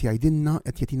 li qed jgħidilna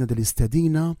qed jagħtina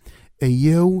dil-istedina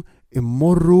ejjew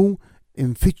immorru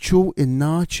infittxu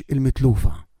in-naċ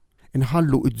il-mitlufa.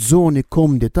 Inħallu iż-żoni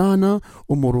komdi tagħna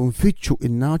u morru nfittxu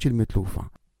in-naċ il-mitlufa.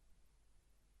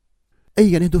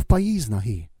 Ejja nieħdu f'pajjiżna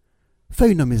ħi.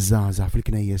 Fejnhom iż-żgħażagħ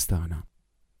fil-knejjes tagħna.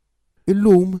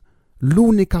 Illum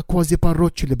l-unika kważi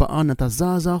parroċċi li baqgħana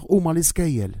taż-żgħażagħ huma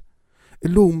l-iskejjel.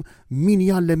 Illum min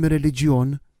jgħallem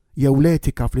ir-reliġjon jew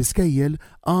l-etika fl-iskejjel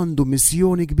għandu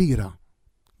missjoni kbira.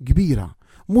 Kbira.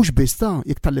 Mhux biss ta'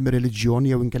 jekk tallem ir-reliġjon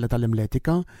jew inkella tallem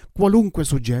l-etika, kwalunkwe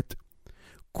suġġett.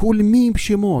 Kull min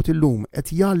b'xi mod illum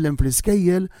qed jgħallem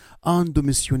fl-iskejjel għandu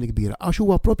missjoni kbira għax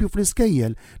huwa proprju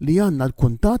fl-iskejjel li għandna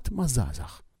l-kuntatt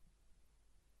maż-żgħażagħ.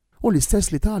 U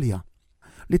l-istess l-Italja.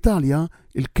 L-Italja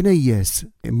il-knejjes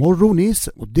imorru nies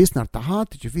qudies nhar ta'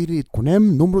 Ħadd, ġifieri tkun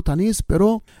hemm numru ta' nies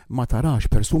però ma tarax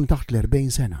persuni taħt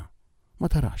l-40 sena. Ma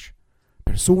tarax.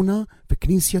 Persuna fi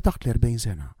knisja taħt l-40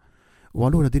 sena. U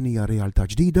allura din hija realtà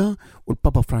ġdida u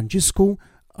l-Papa Franċisku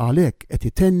għalhekk qed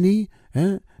itenni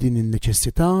din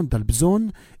in-neċessità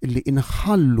dal-bżonn illi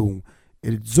inħallu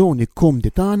il-żoni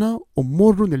komdi tagħna u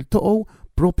mmorru niltaqgħu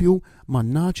propju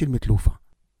man-naċ il-mitlufa.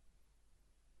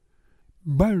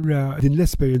 Barra din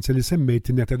l-esperjenza li semmejt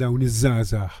ta' dawn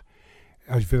iż-żgħażagħ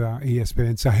għax vera hija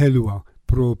esperjenza ħelwa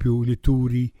propju li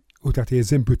turi u tagħti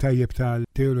eżempju tajjeb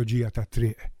tal-teoloġija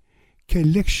tat-triq.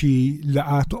 Kellek xi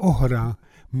laqgħat oħra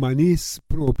ma' nies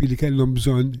propri li kellhom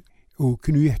bżonn u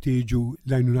kienu jeħtieġu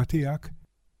l-għajnuna tiegħek?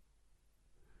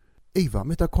 Iva,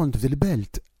 meta kont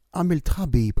fil-belt għamilt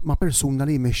ħabib ma' persuna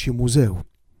li jmexxi mużew.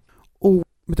 U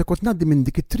meta kont ngħaddi minn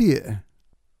dik it-triq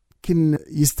kien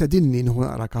jistedinni nħu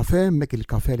naqra kafè, mek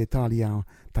il-kafè l-Italja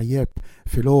tajjeb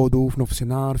fil-ħodu,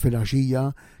 f'nofsinhar, fil-għaxija,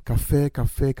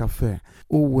 kafè.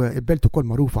 U il-belt ukoll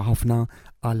magħrufa ħafna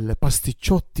għal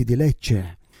pasticċotti di leċċe,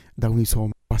 dawn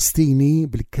jisom pastini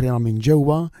bil-krema minn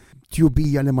ġewwa,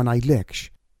 tjubija li ma ngħidlekx.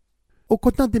 U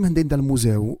kont ngħaddi minn din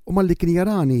dal-mużew u malli kien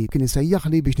jarani kien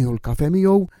isejjaħli biex nieħu l-kafè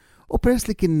miegħu u peress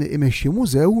li kien imexxi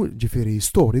mużew, ġifieri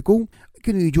storiku,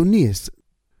 kienu jiġu n-nies.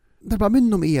 Darba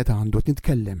minnhom qiegħed għandu qed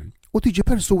nitkellem u tiġi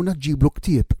persuna tġiblu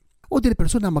ktieb. U din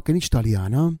persuna ma kienx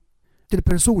Taljana, din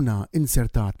persuna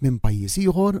insertat minn pajjiż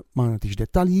ieħor, ma nagħtix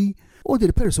dettalji, u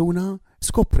din persuna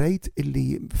skoprejt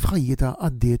illi f'ħajjita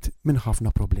għaddiet minn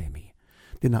ħafna problemi.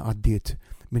 Dina għaddiet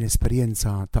minn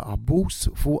esperjenza ta' abbuż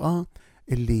fuqha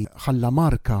illi ħalla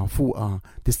marka fuqha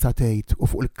tista' tgħid u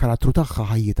fuq il-karattru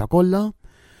tagħha ħajjita kollha.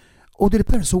 U din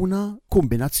persuna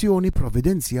kombinazzjoni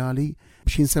provvidenzjali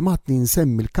biex insematni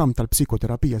nsemmi l-kamp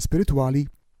tal-psikoterapija spiritwali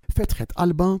fetħet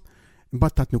qalba,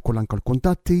 imbattatni wkoll anke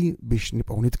l-kuntatti biex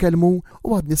nibqgħu nitkellmu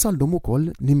u għadni sallum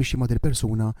ukoll nimxi ma' din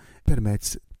persuna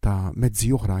permezz ta' mezzi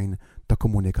oħrajn ta'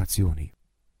 komunikazzjoni.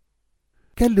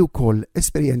 Kelli wkoll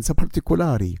esperjenza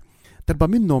partikolari. Darba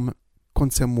minnhom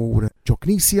kont semmur ġo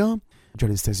knisja, ġo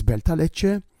l-istess belt ta'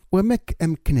 Lecce, u hemmhekk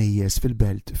hemm knejjes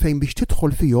fil-belt fejn biex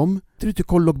tidħol fihom trid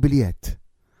ikollok biljett.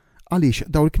 Għaliex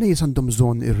dawn il-knejjes għandhom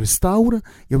bżonn ir-ristawr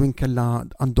jew inkella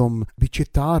għandhom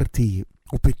biċċiet ta' arti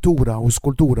u pittura u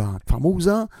skultura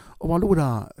famuża u allura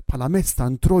bħala mezz ta'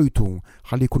 introjtu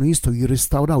ħalli jkunu jistgħu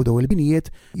jirristawraw dawn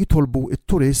il-binijiet jitolbu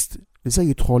it-turist li se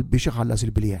jidħol biex iħallas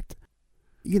il-biljett.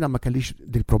 Jiena ma kellix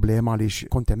dil-problema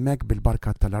għaliex kont hemmhekk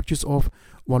bil-barka tal-Arċisqof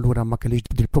u allura ma kellix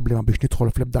dil-problema biex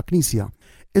nidħol fl-ebda knisja.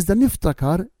 Iżda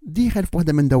niftakar dieħel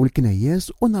f'waħda minn dawn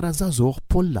il-knejjes u nara żagħżugħ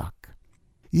Pollak.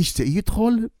 Jixtieq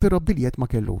jidħol però biljett ma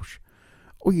kellux.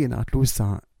 U jiena għatlu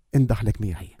issa indaħlek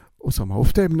miegħi. U somma u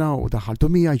ftehmna u daħħaltu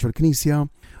miegħi ġol l-knisja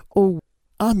u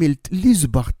għamilt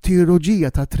l-isbaħ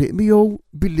teoloġija ta' triq miegħu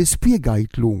billi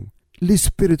spjegajtlu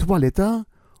l-ispiritwalità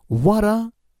wara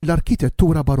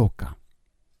l-arkitettura barokka.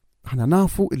 Ħana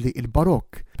nafu illi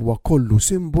il-barokk huwa kollu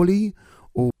simboli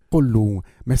u kollu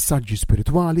messaġġi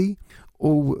spiritwali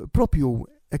u propju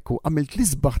Ekku, għamilt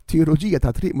l-isbaħ teoloġija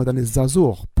ta' triq ma' dan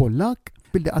iż-żagħżugħ Pollak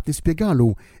billi qatt nispjegalu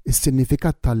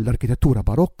s-sinifikat tal-arkitettura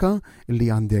barokka li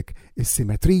għandek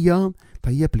is-simetrija,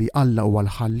 tajjeb li Alla huwa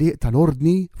l-ħallieq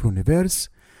tal-ordni fl-univers,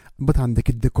 mbagħad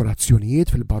għandek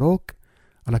id-dekorazzjonijiet fil-barokk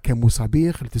għala kemm hu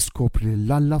sabiħ li tiskopri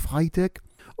l-Alla f'ħajtek,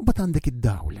 u mbagħad għandek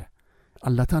id-dawl.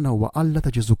 Alla tagħna huwa Alla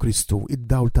ta' Ġesu Kristu,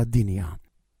 id-dawl tad-dinja.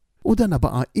 U dana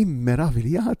baqa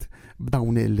immeraviljat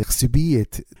b'dawn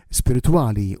il-ħsibijiet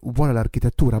spiritwali wara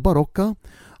l-arkitettura barokka,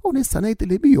 u nista' ngħid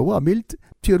li biju għamilt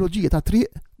teoloġija ta'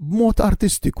 triq b'mod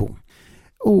artistiku.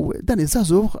 U dan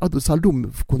iż-żagħżugħ għadu sal-lum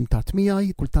f'kuntatt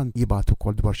miegħi, kultant jibgħat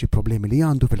ukoll dwar xi problemi li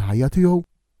għandu fil-ħajja tiegħu.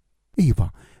 Iva,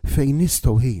 fejn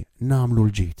nistgħu nagħmlu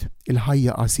l-ġid.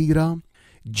 Il-ħajja qasira,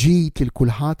 ġid lil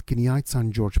kulħadd kien jgħid San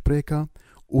George Preka,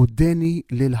 u deni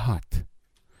lil ħadd.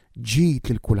 Ġid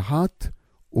lil kulħadd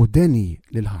u deni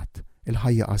lil ħadd.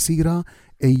 Il-ħajja qasira,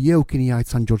 ejjew kien jgħid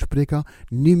San George Preka,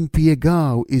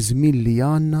 nimpjegaw iż-żmien li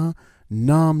għandna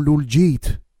nagħmlu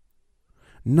l-ġid.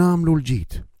 Nagħmlu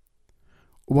l-ġid.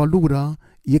 U allura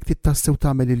jekk tittassew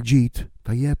tagħmel il-ġid,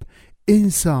 tajjeb,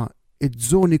 insa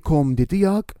iż-żoni komdi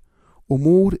tiegħek u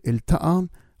mur iltaqa'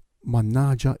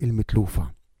 man-naġa il-mitlufa.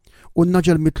 U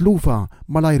n-naġa l-mitlufa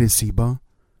malajr isiba,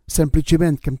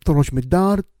 sempliċiment kemm toroġ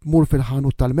mid-dar, tmur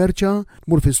fil-ħanut tal-merċa,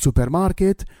 tmur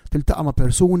fis-supermarket, tiltaqa' ma'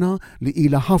 persuna li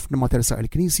ilha ħafna ma tersaq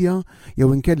il-Knisja, jew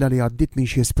inkella li għaddiet minn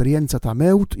xi esperjenza ta'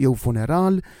 mewt, jew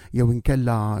funeral, jew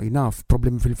inkella jnaf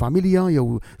problemi fil-familja,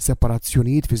 jew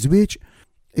separazzjonijiet fi żwieġ.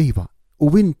 Iva,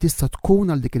 u int tista'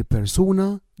 tkun għal dik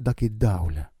il-persuna dak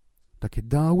id-dawl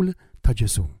ta'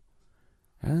 Ġesu.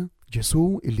 Ġesu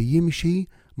illi jimxi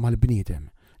mal-bniedem,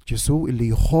 Ġesu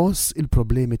illi jħoss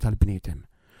il-problemi tal-bniedem.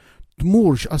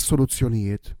 Tmurx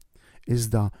għas-soluzzjonijiet,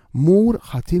 iżda mur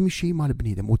ħatimxi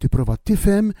mal-bniedem u tipprova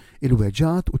tifhem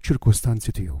il-weġat u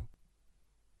ċ-ċirkustanzi tiegħu.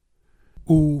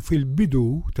 U fil-bidu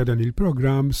ta' dan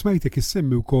il-programm smajtek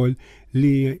issemmi wkoll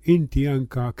li inti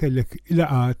anka kellek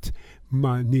laqat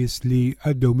ma' nies li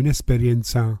għaddew minn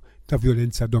esperjenza ta'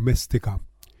 violenza domestika.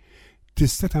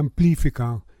 Tista'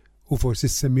 tamplifika u forsi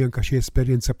semmi anka xi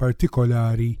esperjenza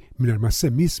partikolari mingħajr ma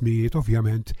semmi ismijiet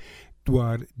ovvjament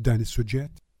dwar dan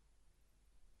is-suġġett?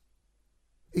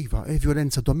 Iva,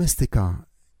 violenza domestika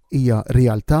hija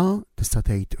realtà tista'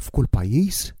 tgħid f'kull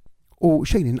pajjiż u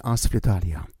xejn inqas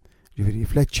fl-Italja. Ġifieri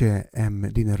f'Lecce hemm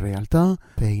din ir-realtà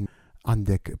fejn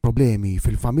għandek problemi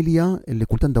fil-familja illi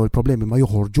kultant daw il-problemi ma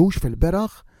joħorġux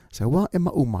fil-beraħ sewwa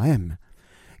imma huma hemm.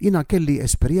 Jiena kelli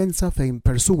esperjenza fejn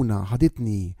persuna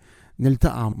ħaditni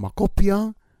niltaqa' ma' koppja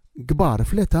kbar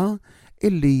fl-età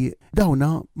illi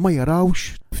dawna ma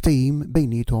jarawx ftehim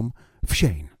bejnietom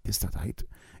f'xejn tista' tgħid.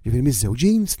 Ġifieri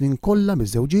miż-żewġin, snin kollha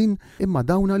miż-żewġin, imma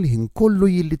dawna li ħin kollu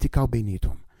jillitikaw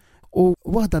bejnietom. U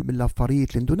waħda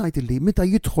mill-affarijiet li ndunajt illi meta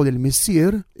jidħol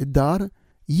il-missier id-dar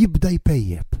jibda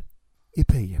jpejjeb,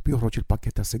 joħroġ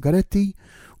il-pakket ta' sigaretti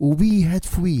u wieħed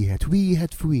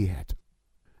f'wieħed.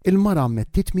 Il-mara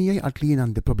ammettit miegħi għalt li jien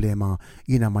għandi problema,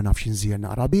 jiena ma nafx inżir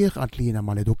naqra bih, għalt li jiena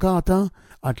mal-edukata,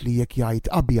 għalt li jekk jgħid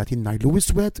abjad jien ngħidlu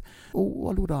iswed, u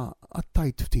allura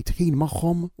għattajt ftit ħin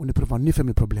magħhom u nipprova nifhem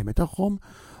il-problemi tagħhom,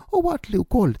 u għalt li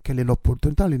wkoll kelli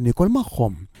l-opportunità li nikol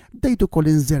magħhom. Bdejt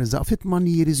ukoll inżerżaq ftit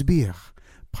manjieri sbieħ,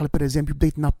 bħal pereżempju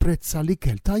bdejt napprezza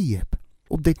l-ikel tajjeb.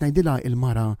 U bdejt ngħidilha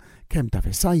il-mara kemm ta'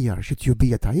 fissajjar xi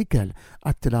tjubija ta' ikel,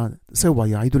 għattila sewwa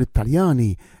jgħidu l-Italjani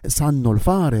sannu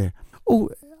l-fare, u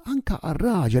anka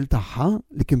għar-raġel tagħha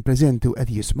li kien preżenti u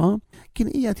qed jisma' kien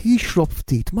qiegħed jixrob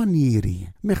ftit manjieri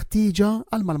meħtieġa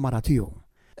għal mal-mara tiegħu.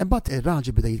 Imbagħad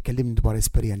ir-raġel beda jitkellimni dwar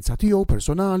esperjenza tiegħu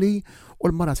personali u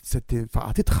l-mara se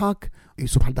tinfaqa' tidħak,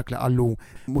 jisu bħal dak li qallu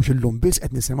mhux illum biss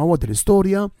qed nisimgħu din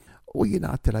l-istorja u jiena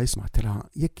għadtilha isma' għadtilha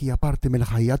jekk hija parti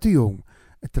mill-ħajja tiegħu,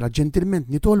 għadtilha ġentilment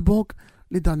nitolbok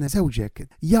li dan żewġek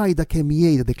jgħidha kemm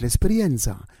jgħidha dik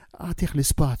l-esperjenza, għatih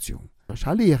l-ispazju. Għax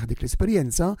għalih dik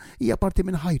l-esperjenza hija parti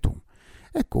minn ħajtu.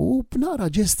 Ekku, b'nara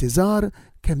ġesti żgħar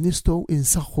kemm nistgħu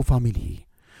insaħħu familji.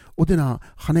 U dina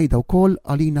ħanejda wkoll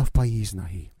għalina f'pajjiżna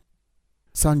hi.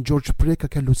 San George Preka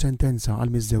kellu sentenza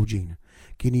għal miż-żewġin.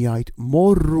 Kien jgħid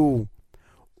morru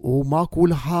u ma'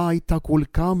 kull ħajt ta' kull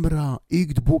kamra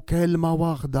iktbu kelma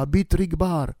waħda bitri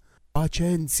kbar.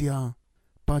 Paċenzja.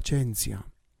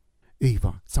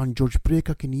 Iva, San George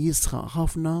Preka kien jisħaq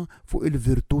ħafna fuq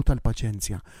il-virtu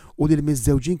tal-paċenzja u lil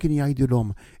miż-żewġin kien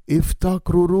jgħidilhom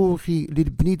iftakru ruħi li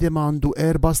l-bniedem għandu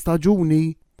 4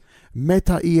 staġuni,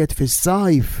 meta qiegħed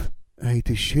fis-sajf għid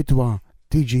ix-xitwa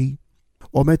tiġi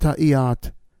u meta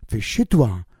qiegħed fix-xitwa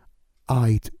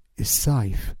għid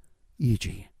is-sajf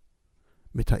jiġi.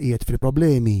 Meta qiegħed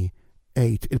fil-problemi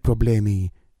għid il-problemi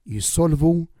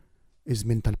jissolvu,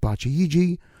 iż-żmien tal-paċi jiġi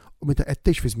u meta qed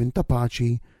tgħix fi żmien ta'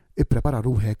 paċi ipprepara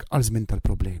ruħek għal żmien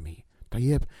tal-problemi.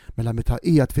 Tajjeb, mela meta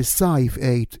qiegħed fis-sajf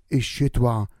għid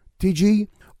ix-xitwa tiġi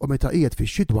u meta qiegħed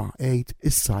fix-xitwa għid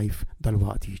is-sajf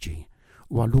dal-waqt jiġi.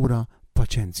 U allura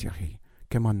paċenzja ħi.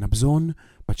 Kemm għandna bżonn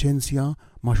paċenzja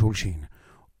ma' xulxin.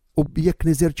 U jekk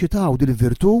niżerċitaw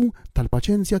dil-virtu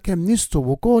tal-paċenzja kemm nistgħu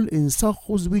wkoll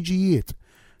insaħħu żwiġijiet.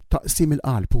 Taqsim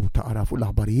il-qalb u taqra fuq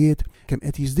l-aħbarijiet kemm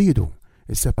qed jiżdiedu.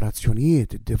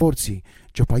 Is-separazzjonijiet, id-divorzi,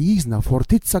 ġo pajjiżna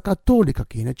fortizza kattolika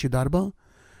kienet xi darba.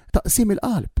 Taqsim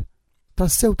il-qalb.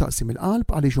 Tassew taqsim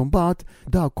il-qalb għaliex imbagħad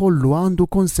da kollu għandu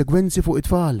konsegwenzi fuq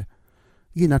it-tfal.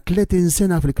 Jiena 30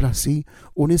 sena fil-klassi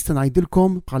u nista'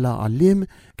 ngħidilkom bħala għalliem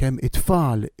kemm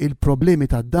it-tfal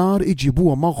il-problemi tad-dar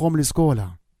iġibuhom magħhom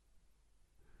l-iskola.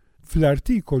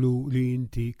 Fl-artikolu li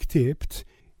inti ktibt,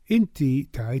 inti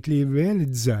tgħid li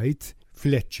realizzajt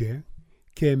fl-Lecce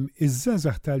kemm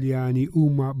iż-żgħażagħ Taljani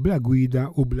huma bla gwida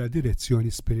u bla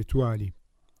direzzjoni spiritwali.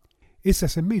 Issa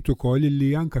semmejt ukoll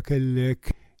li anke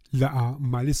kellek laqa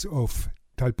mal-isqof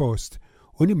tal-post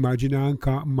u nimmaġina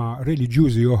anke ma'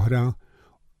 reliġjużi oħra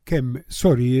kemm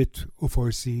sorijiet u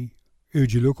forsi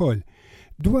irġiel ukoll.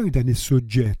 Dwar dan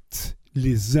is-suġġett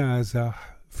li żgħażagħ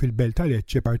fil-belt ta'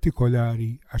 Lecce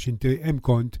partikolari għax inti hemm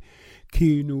kont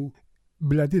kienu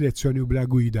bla direzzjoni u bla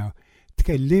gwida.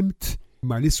 Tkellimt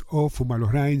mal-isqof u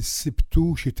mal-oħrajn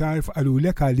sibtu xi tarf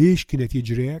qalulek għaliex kienet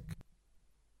jiġri hekk?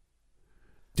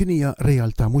 Din hija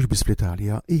realtà mhux biss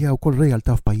fl-Italja, hija wkoll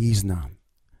realtà f'pajjiżna.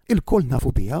 Il-koll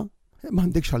nafu biha,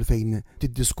 m'għandekx għalfejn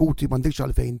tiddiskuti, m'għandekx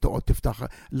għalfejn toqgħod tiftaħ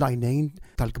l-għajnejn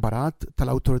tal-kbarat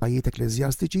tal-awtoritajiet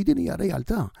ekleżjastiċi, din hija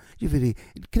realtà. Ġifieri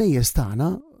l-knejjes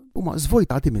tagħna huma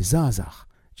żvojtati miż-żgħażagħ.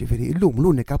 Ġifieri llum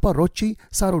l-unika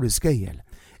parroċċi saru l-iskejjel.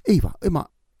 Iva, imma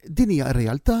din hija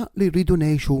realtà li rridu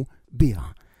ngħixu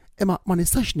biha. Imma ma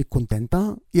nistax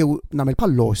nikkuntenta jew nagħmel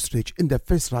bħall-ostrich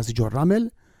indeffess rasi ġo ramel.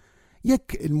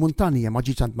 Jekk il-muntanja ma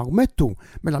ġietx għand Maomettu,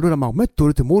 mela allura Maomettu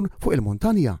rid imur fuq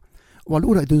il-muntanja. U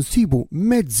allura qegħdu nsibu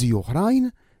mezzi oħrajn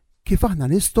kif aħna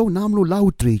nistgħu nagħmlu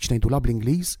l-outreach ngħidulha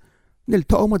bl-Ingliż,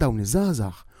 niltaqgħu ma' dawn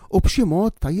iż-żgħażagħ u b'xi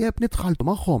mod tajjeb nidħaltu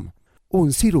magħhom u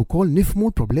nsiru wkoll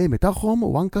nifhmu l-problemi tagħhom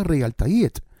u anke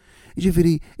r-realtajiet.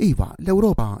 Ġifieri iva,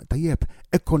 l-Ewropa tajjeb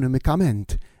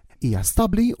ekonomikament hija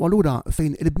stabbli u allura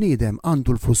fejn il-bniedem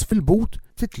għandu l-flus fil-but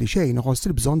titli xejn iħoss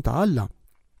il-bżonn ta' Alla.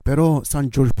 Però San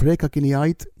George Preka kien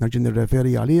jgħid, nerġa'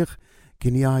 nirreferi għalih,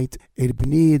 kien jgħid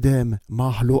il-bniedem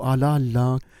maħluq għal Alla,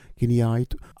 kien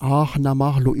jgħid aħna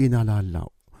maħluqin għal Alla.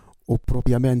 U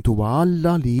propjament huwa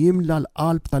Alla li jimla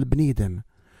l-qalb tal-bniedem.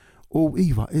 U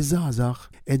iva, iż-żgħażagħ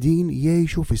qegħdin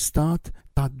jgħixu fi stat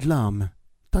ta' dlam,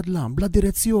 bla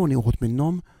direzzjoni uħud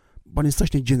minnhom, ma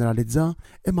nistax niġġeneralizza,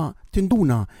 imma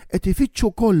tinduna qed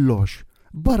ifittxu kollox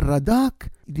barra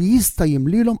dak li jista'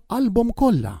 jimlilhom qalbhom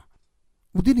kollha.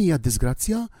 U din hija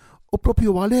disgrazzja u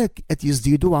propju għalhekk qed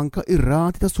jiżdiedu anke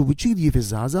ir-rati ta' suwiċidji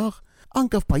fiż-żgħażagħ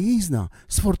anke f'pajjiżna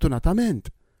sfortunatament.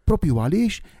 Propju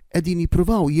għaliex qegħdin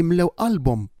jippruvaw jimlew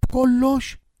qalbhom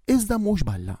b'kollox iżda mhux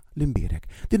balla l-imbierek.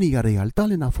 Din hija realtà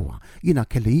li nafuha. Jiena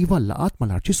kelli iva laqat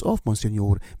mal-Arċisqof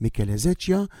Monsinjur Michele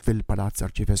Zeċja fil-Palazz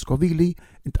Arċiveskovili,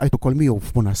 intqajt ukoll miegħu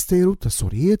f'monasteru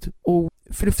tas-Sorijiet u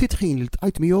fil-ftit ħin li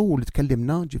ltqajt miegħu u li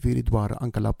tkellimna ġifieri dwar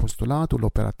anke l-apostolat u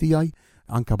l-opera tiegħi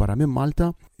anke barra minn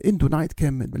Malta, indunajt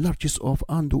kemm l-Arċisqof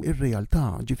għandu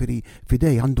ir-realtà, ġifieri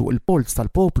fidej għandu il-polz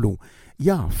tal-poplu,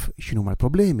 jaf x'inhuma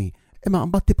l-problemi, imma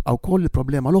mbagħad tibqa' wkoll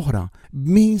il-problema l-oħra,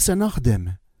 b'min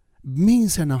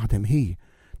se naħdem hi.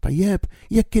 Tajjeb,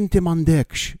 jekk inti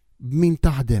m'għandekx b'min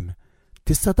taħdem,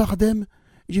 tista' taħdem,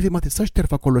 ġifieri ma tistax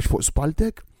terfa' kollox fuq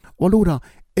spaltek, u allura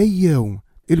ejjew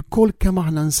il-koll kemm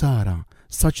aħna nsara,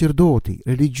 saċerdoti,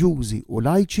 reliġjużi u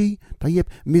lajċi,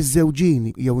 tajjeb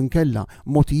miż-żewġin jew inkella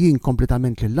motijin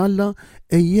kompletament lil Alla,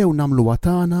 ejjew nagħmlu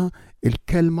għatana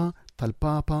il-kelma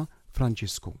tal-Papa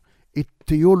Franċisku.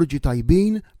 It-teoloġi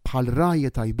tajbin bħal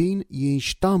rajja tajbin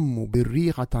jinxtammu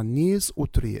bir-riħa tan-nies u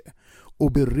triq u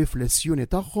bir-riflessjoni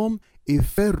tagħhom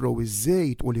iferru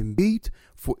iż-żejt u l-inbit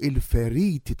fuq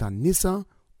il-feriti tan-nisa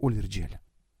u l-irġiel.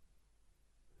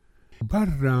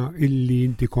 Barra illi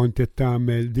inti kont qed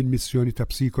tagħmel din missjoni ta'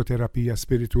 psikoterapija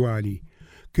spiritwali,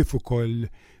 kif ukoll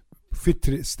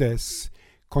fit-triq stess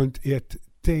kont qed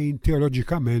tgħin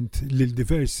teoloġikament lil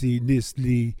diversi nies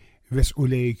li resqu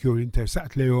lejk jew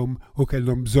intersaqt lejhom u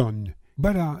kellhom bżonn.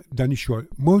 Barra dan ix-xogħol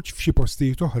mhux f'xi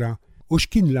postijiet oħra u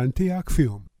x'kien lan tiegħek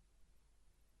fihom.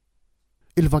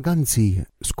 Il-vaganzi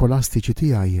skolastiċi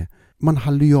tiegħi ma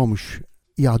nħallihomx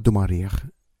jgħaddu marieħ,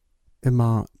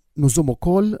 imma nużhom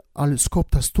ukoll għal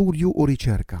skop ta' studju u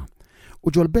riċerka.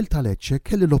 U ġol belt ta' Lecce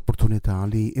kelli l-opportunità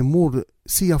li immur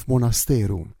sija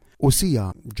f'monasteru u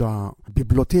sija ġa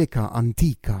biblioteka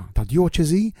antika ta'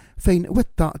 dioċezi fejn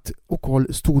wettaqt ukoll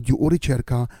studju u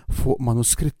riċerka fuq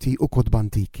manuskritti u kotba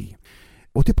antiki.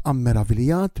 U tibqa'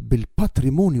 meraviljat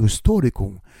bil-patrimonju storiku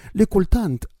li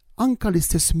kultant anka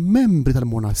l-istess membri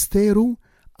tal-monasteru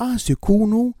għas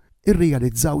ikunu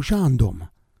irrealizzaw x'għandhom.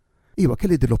 Iwa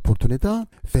kelli din l-opportunità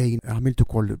fejn għamilt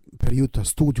ukoll perjud ta'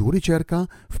 studju u riċerka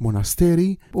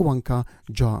f'monasteri u anka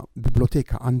ġa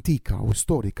biblioteka antika u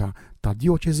storika ta'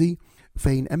 dioċezi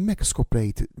fejn hemmhekk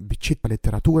skoprejt biċċiet ta'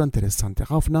 letteratura interessanti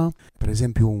ħafna,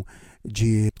 pereżempju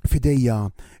ġi fidejja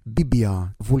Bibja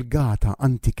vulgata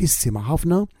antikissima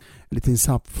ħafna li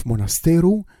tinsab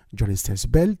f'monasteru ġo l-istess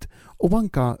belt u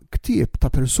anka ktieb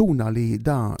ta' persuna li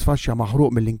da tfaxxa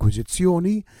maħruq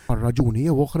mill-Inkwiżizzjoni għal raġuni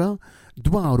jew oħra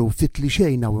dwaru ftit li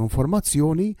xejna u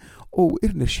informazzjoni u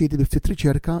irnexxieli bi ftit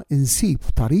riċerka insib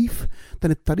tarif,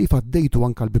 dan it-tarif għaddejtu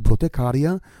anka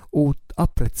l-bibliotekarja u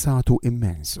apprezzatu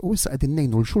immens. U issa qegħdin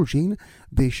ngħinu l-xulxin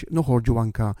biex noħorġu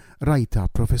anka rajta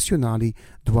professjonali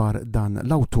dwar dan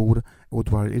l-awtur u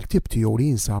dwar il-ktieb tiegħu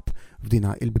li jinsab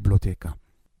f'dina il-biblioteka.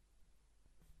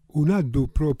 U ngħaddu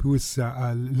propju issa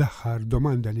għall-aħħar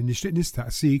domanda li nixtieq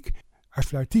nistaqsik għax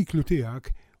fl-artiklu tiegħek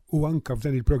u anka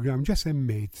f'dan il-programm ġa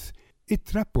semmejt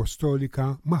ittra apostolika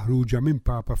maħruġa minn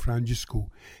Papa Franġisku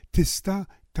tista'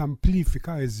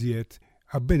 tamplifika iżjed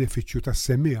għab-benefiċċju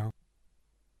tas-semmija.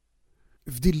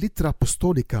 F'din l-ittra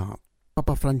apostolika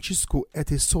Papa Franġisku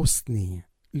qed isostni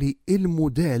li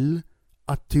il-mudell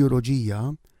għat-teoloġija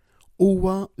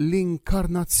huwa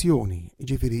l-inkarnazzjoni,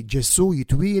 ġifieri Ġesu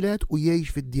jitwieled u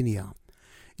jgħix fid-dinja,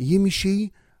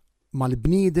 jimxi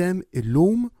mal-bniedem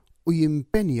illum u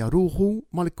jimpenja ruħu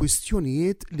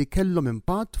mal-kwistjonijiet li kellhom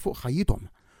impatt fuq ħajjithom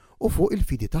u fuq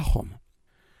il-fidi tagħhom.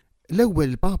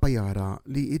 L-ewwel Papa jara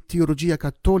li t-teoloġija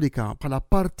Kattolika bħala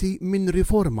parti minn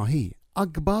riforma hi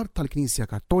akbar tal-Knisja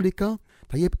Kattolika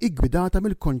tajjeb igwidata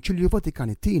mill-Konċilju Vatikan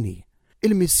it-Tieni.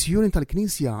 Il-missjoni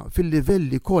tal-Knisja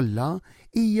fil-livelli kollha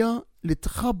hija li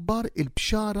tħabbar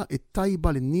il-bxara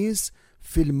it-tajba lin-nies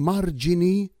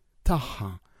fil-marġini tagħha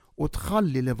u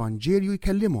tħalli l-Evanġelju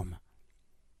jkellimhom.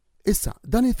 Issa,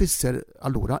 dan ifisser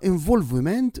allura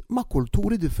involviment ma'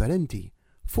 kulturi differenti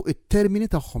fuq it-termini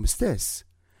tagħhom stess.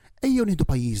 Ejjew nieħdu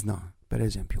pajjiżna,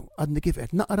 pereżempju, għadni kif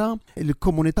qed naqra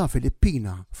il-komunità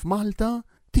Filippina f'Malta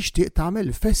tixtieq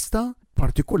tagħmel festa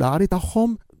partikulari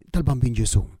tagħhom tal-Bambin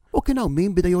Ġesu. U kien hawn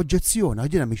min bida joġġezzjona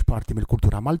ġiena mhix parti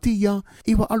mill-kultura Maltija,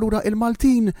 iwa allura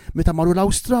il-Maltin meta marru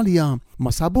l-Awstralja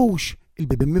ma sabux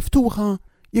il-bibien miftuħa,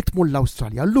 jekk tmur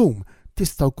l-Awstralja llum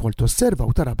tista' wkoll tosserva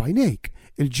u tara bajnejk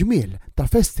il-ġmiel ta'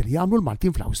 festi li jagħmlu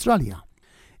l-Maltin fl-Awstralja.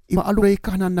 Imma allura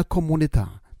jekk aħna għandna komunità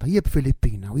tajjeb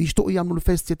Filippina u jixtuq jagħmlu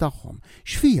l-festi tagħhom,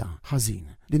 x'fija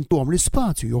ħażin li ntuhom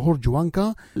l-ispazju joħorġu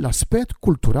anka l-aspett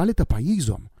kulturali ta'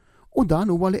 pajjiżhom. U dan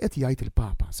huwa li qed jgħid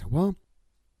il-Papa sewwa.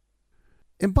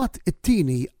 Imbagħad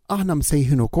it-tieni aħna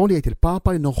msejħin ukoll jgħid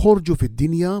il-Papa li noħorġu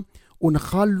fid-dinja u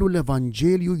nħallu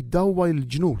l-Evanġelju jdawwa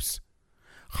l-ġnus.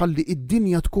 Ħalli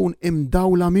id-dinja tkun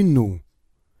imdawla minnu.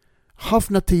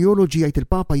 Ħafna teoloġi jgħid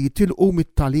il-Papa jitilqu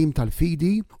mit-talim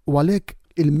tal-fidi u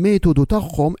għalhekk il-metodu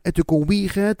tagħhom qed ikun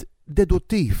wieħed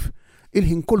deduttiv.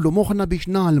 Il-ħin kollu moħħna biex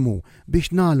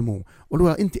nagħlmu. U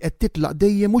allura inti qed titlaq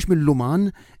dejjem mhux mill-uman,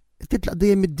 titlaq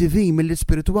dejjem mid-divin,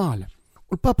 mill-ispiritwal.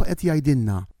 U l-Papa qed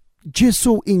jgħidilna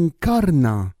Ġesu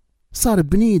inkarna sar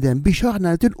bniedem biex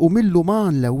aħna nitilqu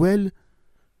mill-uman l-ewwel.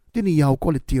 Din hija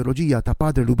wkoll it-teoloġija ta'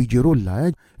 Padre Luigi Rulla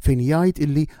fejn jgħid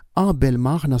illi qabel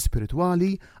ma aħna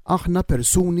spiritwali aħna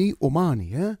persuni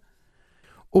umani.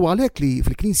 U għalhekk li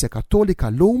fil-Knisja Kattolika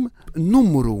llum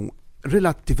numru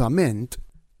relattivament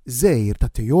żgħir ta'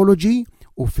 teoloġi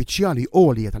uffiċjali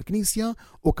għolja tal-Knisja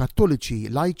u kattoliċi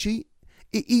lajċi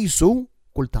iqisu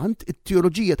kultant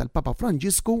it-teoloġija tal-Papa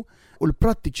Franġisku u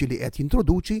l-prattiċi li qed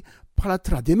jintroduċi bħala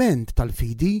tradiment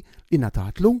tal-fidi li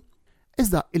natatlu.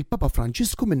 Iżda il-Papa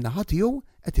Franġisku min-naħa tiegħu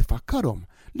qed ifakkarhom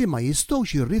li ma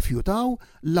jistgħux jirrifjutaw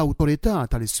l-awtorità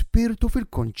tal-Ispirtu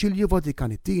fil-Konċilju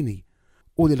Vatikan it-Tieni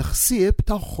u li l-ħsieb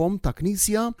tagħhom ta'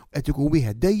 Knisja qed ikun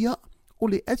wieħed dejjaq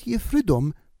u li qed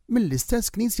jifridhom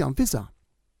mill-istess Knisja nfisha.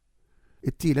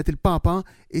 It-tielet il-Papa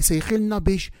jsejħilna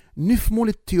biex nifhmu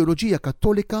l-teoloġija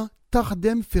Kattolika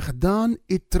taħdem fi ħdan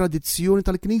it-tradizzjoni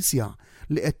tal-Knisja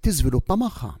li qed tiżviluppa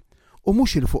magħha u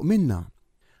mhux il fuq minnha.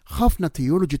 Ħafna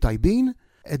teoloġi tajbin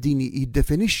qegħdin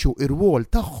jiddefinixxu r-rwol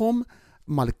tagħhom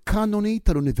mal-kanoni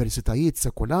tal-universitajiet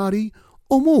sekolari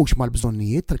u mhux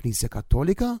mal-bżonnijiet tal-Knisja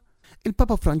Kattolika.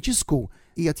 Il-Papa Franġisku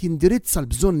qiegħed jindirizza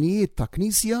l-bżonnijiet ta'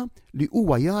 Knisja li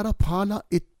huwa jara bħala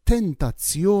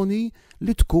it-tentazzjoni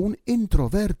li tkun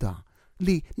introverta,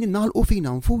 li ninnagħlqu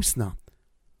fina nfusna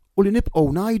u li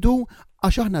nibqgħu ngħidu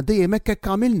għax aħna dejjem hekk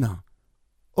għamilna.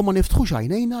 u ma niftħux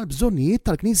għajnejna l-bżonnijiet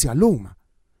tal-Knisja llum.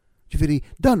 Ġifieri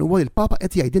dan huwa il-Papa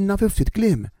qed jgħidilna fi ftit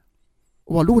kliem.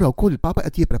 U allura wkoll il-Papa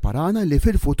qed jippreparana li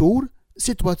fil-futur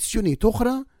sitwazzjonijiet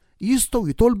oħra jistgħu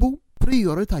jitolbu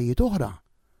prijoritajiet oħra.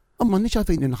 Imma nix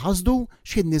għalfejn inħasdu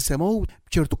x'kien nisemgħu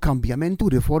b'ċertu kambjamenti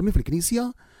u riformi fil-Knisja,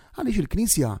 għaliex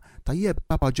il-Knisja tajjeb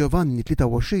Papa Giovanni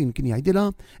 23 kien jgħidilha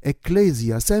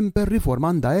Ecclesia semper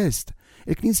riformanda est.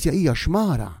 Il-Knisja hija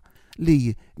xmara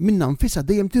li minna nfisha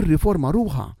dejjem tirriforma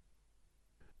ruħha.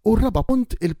 U r-raba'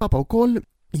 punt il-Papa wkoll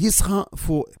jisħa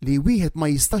fuq li wieħed ma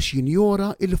jistax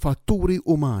jinjora il-fatturi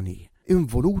umani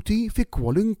involuti fi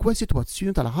kwalunkwe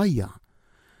sitwazzjoni tal-ħajja.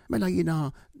 Mela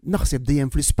jiena naħseb dejjem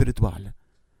fl-ispiritwal.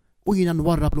 U jiena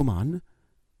nwarrab l-uman.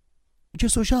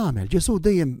 Ġesu x'għamel? Ġesu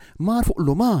dejjem mar fuq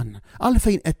l-uman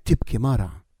għalfejn qed tibki mara.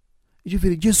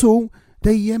 Ġifieri Ġesu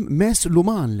dejjem mess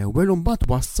l-uman l-ewwel u mbagħad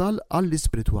wassal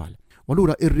għall-ispiritwal. U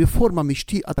allura ir-riforma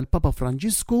mixtieqa tal-Papa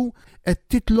Franġisku qed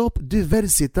titlob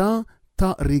diversità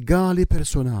ta' rigali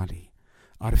personali,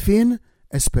 għarfien,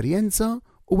 esperjenza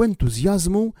u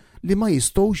entużjażmu li ma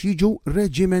jistgħux jiġu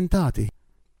reġimentati.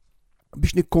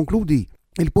 Biex nikkonkludi,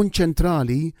 il-punt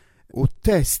ċentrali u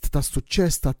t-test ta'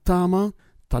 suċċess tat-tama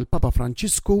tal-Papa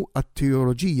Franċisku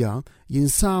għat-teoloġija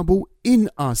jinsabu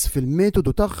inqas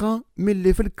fil-metodu tagħha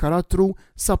milli fil-karattru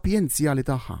sapjenzjali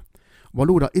tagħha. U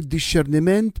allura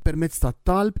id-disċerniment permezz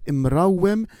tat-talb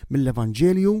imrawwem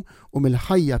mill-Evanġelju u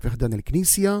mill-ħajja fih dan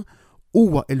il-Knisja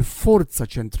huwa l-forza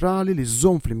ċentrali li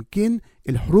żżomm flimkien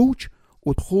il-ħruġ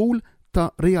u dħul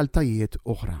ta' realtajiet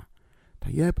oħra.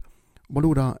 Tajjeb, u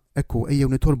allura ekku ejjew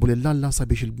nitolbu lil Alla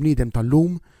sabiex il-bniedem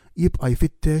tal-lum jibqa'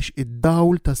 jfittex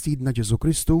id-dawl ta' Sidna Ġesu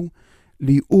Kristu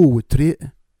li hu t-triq,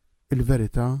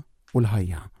 il-verità u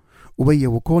l-ħajja. U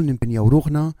ejjew ukoll nimpinjaw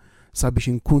ruħna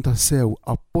sabiex inkun tassew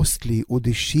apostli u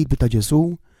dixxipli ta' Ġesu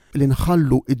li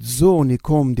nħallu id-żoni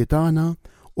komdi tagħna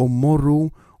u mmorru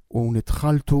u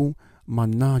nitħaltu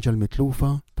man-naġa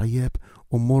l-mitlufa tajjeb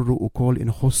u mmorru wkoll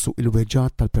inħossu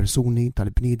il-weġġat tal-persuni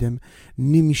tal-bniedem,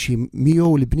 nimxi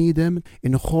miegħu l-bniedem,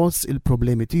 inħoss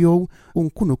il-problemi tiegħu u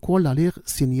nkun ukoll għalih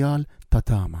sinjal ta'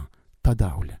 tama, ta'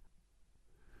 dawl.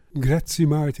 Grazzi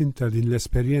Martin ta' din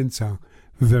l-esperjenza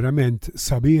verament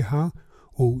sabiħa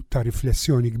u ta'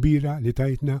 riflessjoni kbira li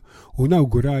tajtna u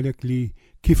nawguralek li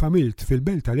kif għamilt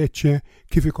fil-Belt ta' Lecce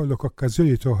kif ikollok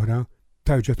okkażjoni oħra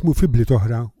tarġa' tmur fi bliet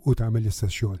oħra u tagħmel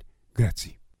l-istess xogħol.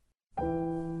 Grazzi.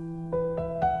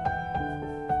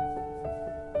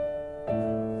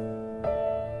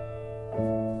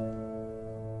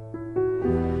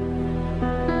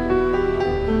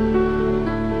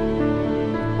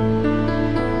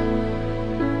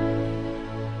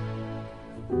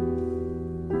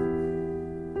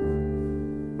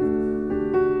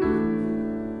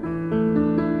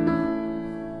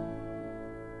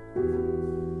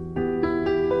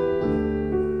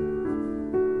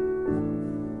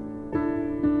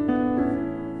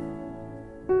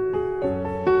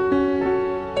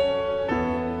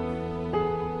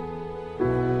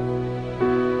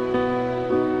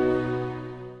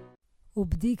 U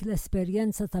b'dik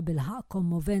l-esperjenza ta' bilħaq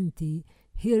kommoventi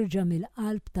ħirġa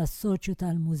mill-qalb tas-soċju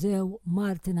tal-Mużew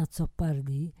Martin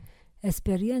Azzoppardi,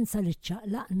 esperjenza li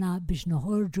ċċaqlaqna biex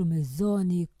noħorġu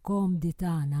miż-żoni komdi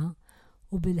tagħna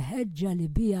u bil-ħeġġa li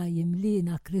biha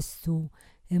jimlina Kristu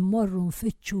immorru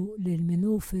nfittxu lil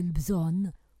minhu fil-bżonn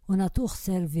u nagħtuh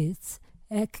servizz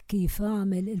hekk kif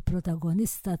għamel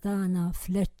il-protagonista tagħna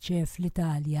f'Lecce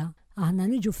fl-Italja, aħna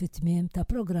niġu fit-tmiem ta'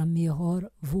 programm ieħor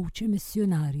Vuċi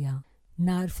Missjunarja.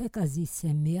 Narfek għażiż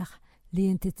semmieħ li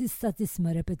inti tista'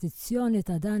 tisma' repetizzjoni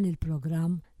ta' dan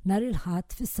il-programm nhar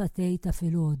il-Ħadd fis-satej ta'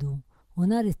 filgħodu u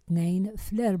nhar it-Tnejn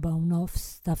fl-4:nofs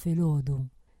ta' filgħodu.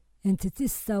 Inti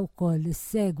tista' wkoll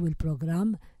issegwi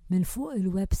l-programm minn fuq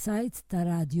il-website ta'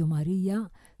 Radju Marija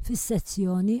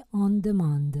fis-sezzjoni On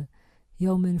Demand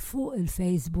jew minn fuq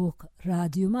il-Facebook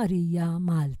Radju Marija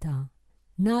Malta.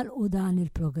 Nagħlqu dan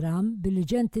il-programm billi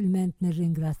ġentilment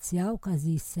nirringrazzjaw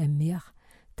għażiż semmieħ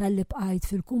tal-li bqajt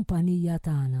fil-kumpanija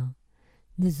tagħna.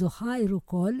 Niżżu ħajr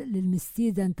ukoll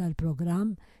lill-mistieden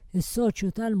tal-programm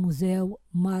is-soċju tal-Mużew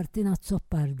Martin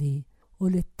Azzoppardi u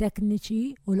lit-tekniċi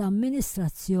u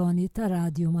l-amministrazzjoni ta'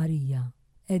 Radju Marija.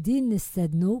 Qegħdin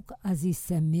nistednuk għażiż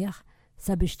semmieħ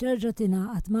sabiex terġa'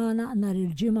 tingħaqad magħna nhar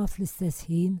il-ġimgħa fl-istess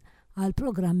ħin għal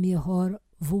programm ieħor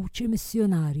Vuċi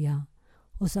Missjunarja.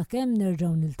 U sakemm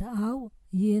nerġgħu niltaqgħu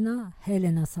jiena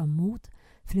Helena Sammut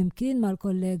flimkien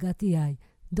mal-kollega tiegħi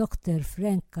Dr.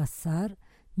 Frank Kassar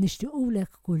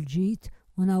nixtiequlek kull ġid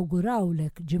u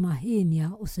nawgurawlek ġimgħa ħinja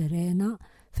u serena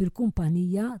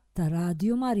fil-kumpanija ta'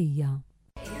 Radju Marija.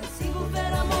 Insibu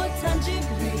vera mod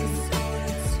tanġibli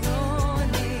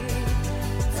soluzzjoni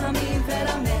ta' min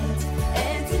verament